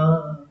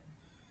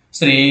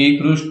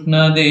శ్రీకృష్ణదేవరాయ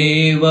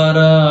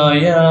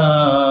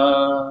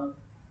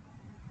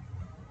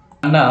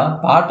అన్న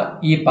పాట,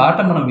 ఈ పాట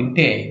మనం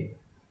వింటే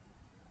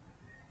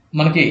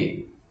మనకి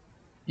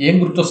ఏం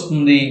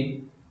గుర్తొస్తుంది?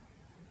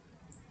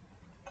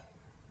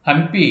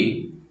 హంపి,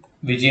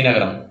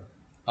 విజయనగరం.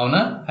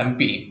 అవునా?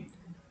 హంపి.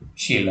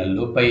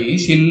 శిలలుపై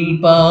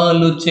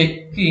శిల్పాలు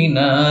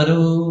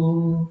చెక్కినారు,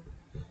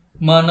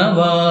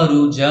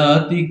 మనవారు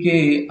జాతికే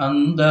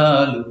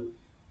అందాలు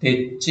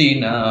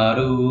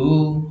తెచ్చినారు.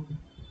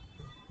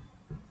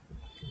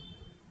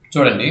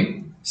 చూడండి,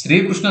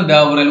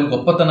 శ్రీకృష్ణదేవరాయల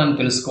గొప్పతనాన్ని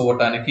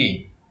తెలుసుకోవటానికి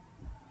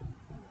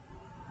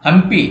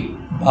హంపి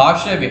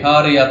భాష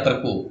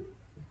విహారయాత్రకు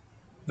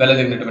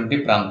వెళ్ళదగినటువంటి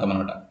ప్రాంతం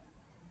అన్నమాట.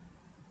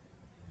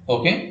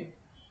 ఓకే,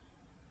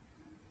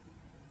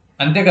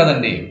 అంతే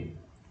కదండి.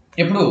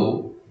 ఇప్పుడు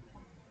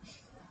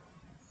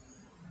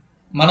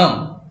మనం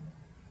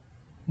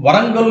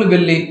వరంగల్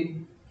వెళ్ళి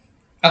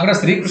అక్కడ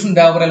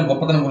శ్రీకృష్ణదేవరాయల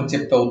గొప్పతనం గురించి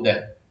చెప్తా అవుద్దా?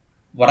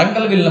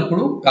 వరంగల్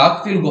వెళ్ళినప్పుడు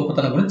కాకతీయుల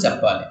గొప్పతనం గురించి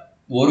చెప్పాలి.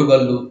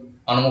 ఓరుగల్లు,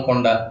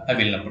 హనుమకొండ అవి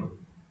వెళ్ళినప్పుడు.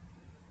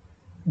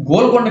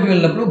 గోల్కొండకి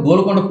వెళ్ళినప్పుడు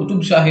గోల్కొండ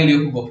కుతుబ్ షాహీల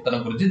యొక్క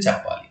గొప్పతనం గురించి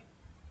చెప్పాలి.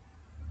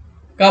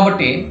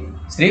 కాబట్టి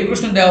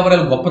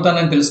శ్రీకృష్ణదేవరాయల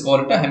గొప్పతనాన్ని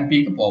తెలుసుకోవాలంటే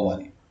హంపీకి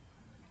పోవాలి.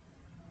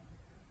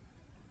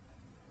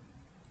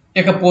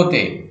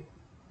 ఇకపోతే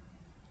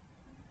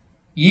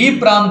ఈ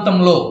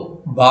ప్రాంతంలో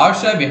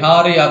భాష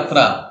విహారయాత్ర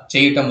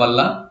చేయటం వల్ల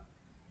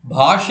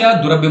భాషా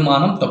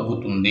దురభిమానం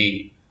తగ్గుతుంది.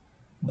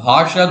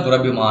 భాషా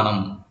దురభిమానం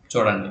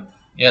చూడండి.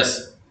 ఎస్,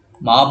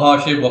 మా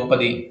భాషే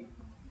గొప్పది,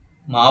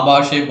 మా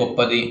భాషే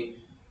గొప్పది,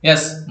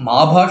 ఎస్ మా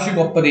భాష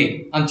గొప్పది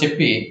అని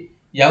చెప్పి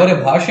ఎవరి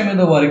భాష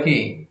మీద వారికి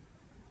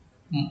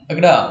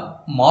ఇక్కడ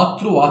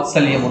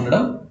మాతృవాత్సల్యం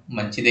ఉండడం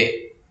మంచిదే.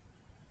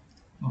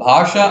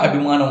 భాషా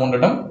అభిమానం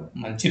ఉండడం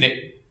మంచిదే.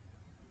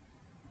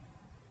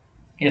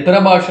 ఇతర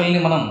భాషల్ని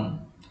మనం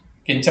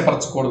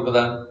కించపరచకూడదు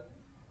కదా.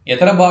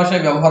 ఇతర భాష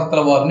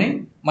వ్యవహర్తల వారిని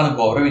మనం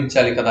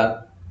గౌరవించాలి కదా.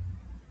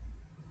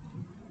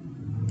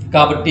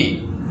 కాబట్టి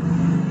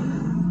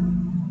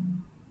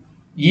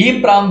ఈ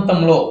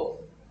ప్రాంతంలో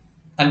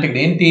అంటే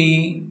ఏంటి,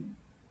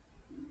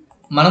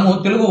 మనము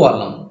తెలుగు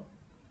వాళ్ళం,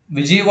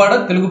 విజయవాడ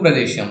తెలుగు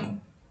ప్రదేశం,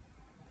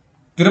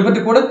 తిరుపతి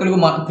కూడా తెలుగు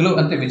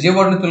అంటే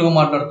విజయవాడలో తెలుగు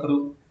మాట్లాడతారు,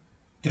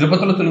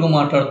 తిరుపతిలో తెలుగు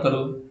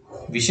మాట్లాడతారు,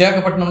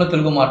 విశాఖపట్నంలో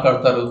తెలుగు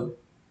మాట్లాడతారు.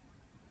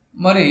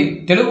 మరి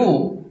తెలుగు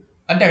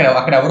అంటే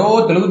అక్కడ ఎవరో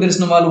తెలుగు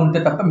తెలిసిన వాళ్ళు ఉంటే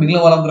తప్ప మిగిలిన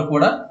వాళ్ళందరూ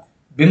కూడా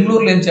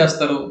బెంగళూరులో ఏం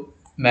చేస్తారు,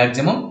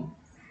 మ్యాక్సిమం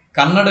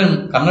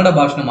కన్నడ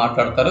భాషను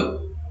మాట్లాడతారు,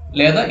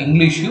 లేదా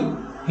ఇంగ్లీషు,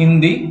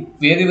 హిందీ,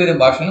 వేరే వేరే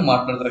భాషలను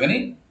మాట్లాడతారు. కానీ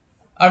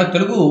ఆడ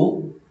తెలుగు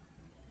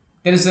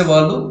తెలిసే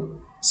వాళ్ళు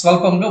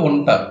స్వల్పంగా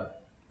ఉంటారు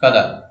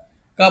కదా.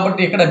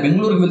 కాబట్టి ఇక్కడ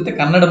బెంగళూరుకి వెళ్తే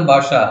కన్నడం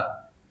భాష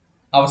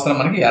అవసరం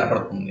మనకి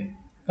ఏర్పడుతుంది.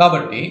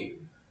 కాబట్టి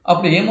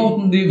అప్పుడు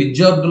ఏమవుతుంది,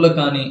 విద్యార్థుల్లో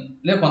కానీ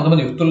లేదా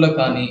కొంతమంది వ్యక్తుల్లో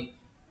కానీ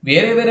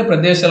వేరే వేరే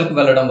ప్రదేశాలకు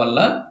వెళ్ళడం వల్ల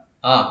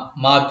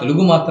మా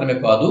తెలుగు మాత్రమే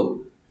కాదు,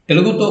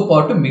 తెలుగుతో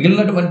పాటు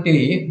మిగిలినటువంటి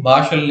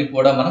భాషల్ని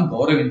కూడా మనం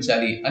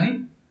గౌరవించాలి అని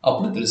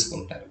అప్పుడు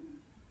తెలుసుకుంటారు.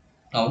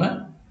 అవునా?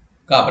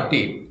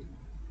 కాబట్టి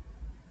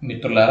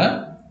మిత్రులారా,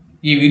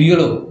 ఈ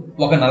వీడియోలో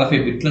ఒక 40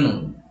 బిట్లను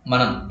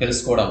మనం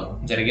తెలుసుకోవడం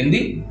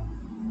జరిగింది.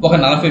 ఒక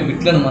 40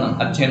 బిట్లను మనం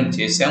అధ్యయనం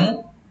చేశాము.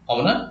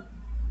 అవునా?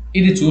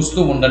 ఇది చూస్తూ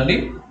ఉండండి.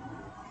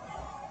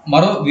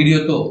 మరో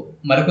వీడియోతో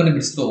మరికొన్ని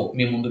బిట్స్తో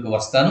మీ ముందుకు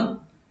వస్తాను.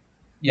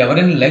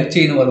 ఎవరైనా లైక్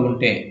చేయని వాళ్ళు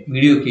ఉంటే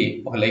వీడియోకి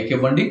ఒక లైక్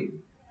ఇవ్వండి.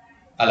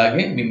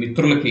 అలాగే మీ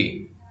మిత్రులకి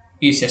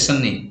ఈ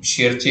సెషన్ని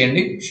షేర్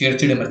చేయండి. షేర్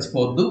చేయడం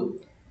మర్చిపోవద్దు.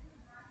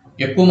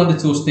 ఎక్కువ మంది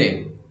చూస్తే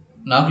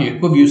నాకు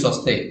ఎక్కువ వ్యూస్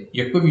వస్తాయి.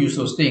 ఎక్కువ వ్యూస్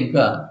వస్తే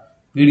ఇంకా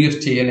వీడియోస్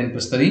చేయాలి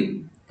అనిపిస్తుంది.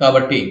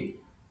 కాబట్టి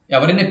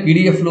ఎవరైనా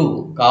పీడిఎఫ్లు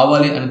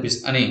కావాలి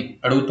అని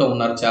అడుగుతూ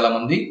ఉన్నారు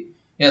చాలామంది.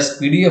 ఎస్,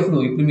 పీడిఎఫ్లు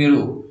ఇప్పుడు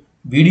మీరు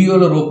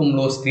వీడియోల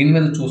రూపంలో స్క్రీన్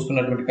మీద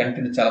చూస్తున్నటువంటి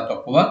కంటెంట్ చాలా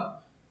తక్కువ.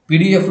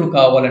 పీడిఎఫ్లు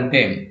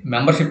కావాలంటే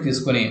మెంబర్షిప్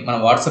తీసుకొని మన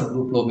వాట్సాప్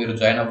గ్రూప్లో మీరు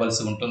జాయిన్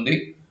అవ్వాల్సి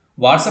ఉంటుంది.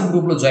 వాట్సాప్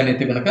గ్రూప్లో జాయిన్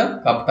అయితే కనుక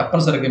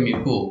తప్పనిసరిగా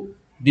మీకు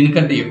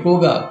దీనికంటే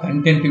ఎక్కువగా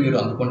కంటెంట్ మీరు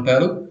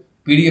అందుకుంటారు.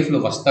 పీడిఎఫ్లు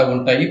వస్తూ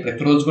ఉంటాయి,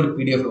 ప్రతిరోజు కూడా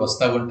పీడిఎఫ్లు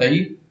వస్తూ ఉంటాయి.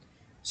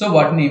 సో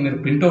వాటిని మీరు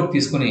ప్రింట్అవుట్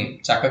తీసుకొని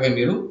చక్కగా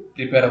మీరు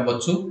ప్రిపేర్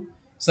అవ్వచ్చు.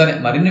 సరే,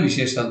 మరిన్ని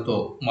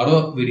విశేషాలతో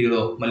మరో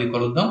వీడియోలో మళ్ళీ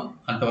కలుద్దాం.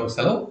 అంతవరకు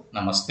సెలవు.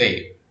 నమస్తే.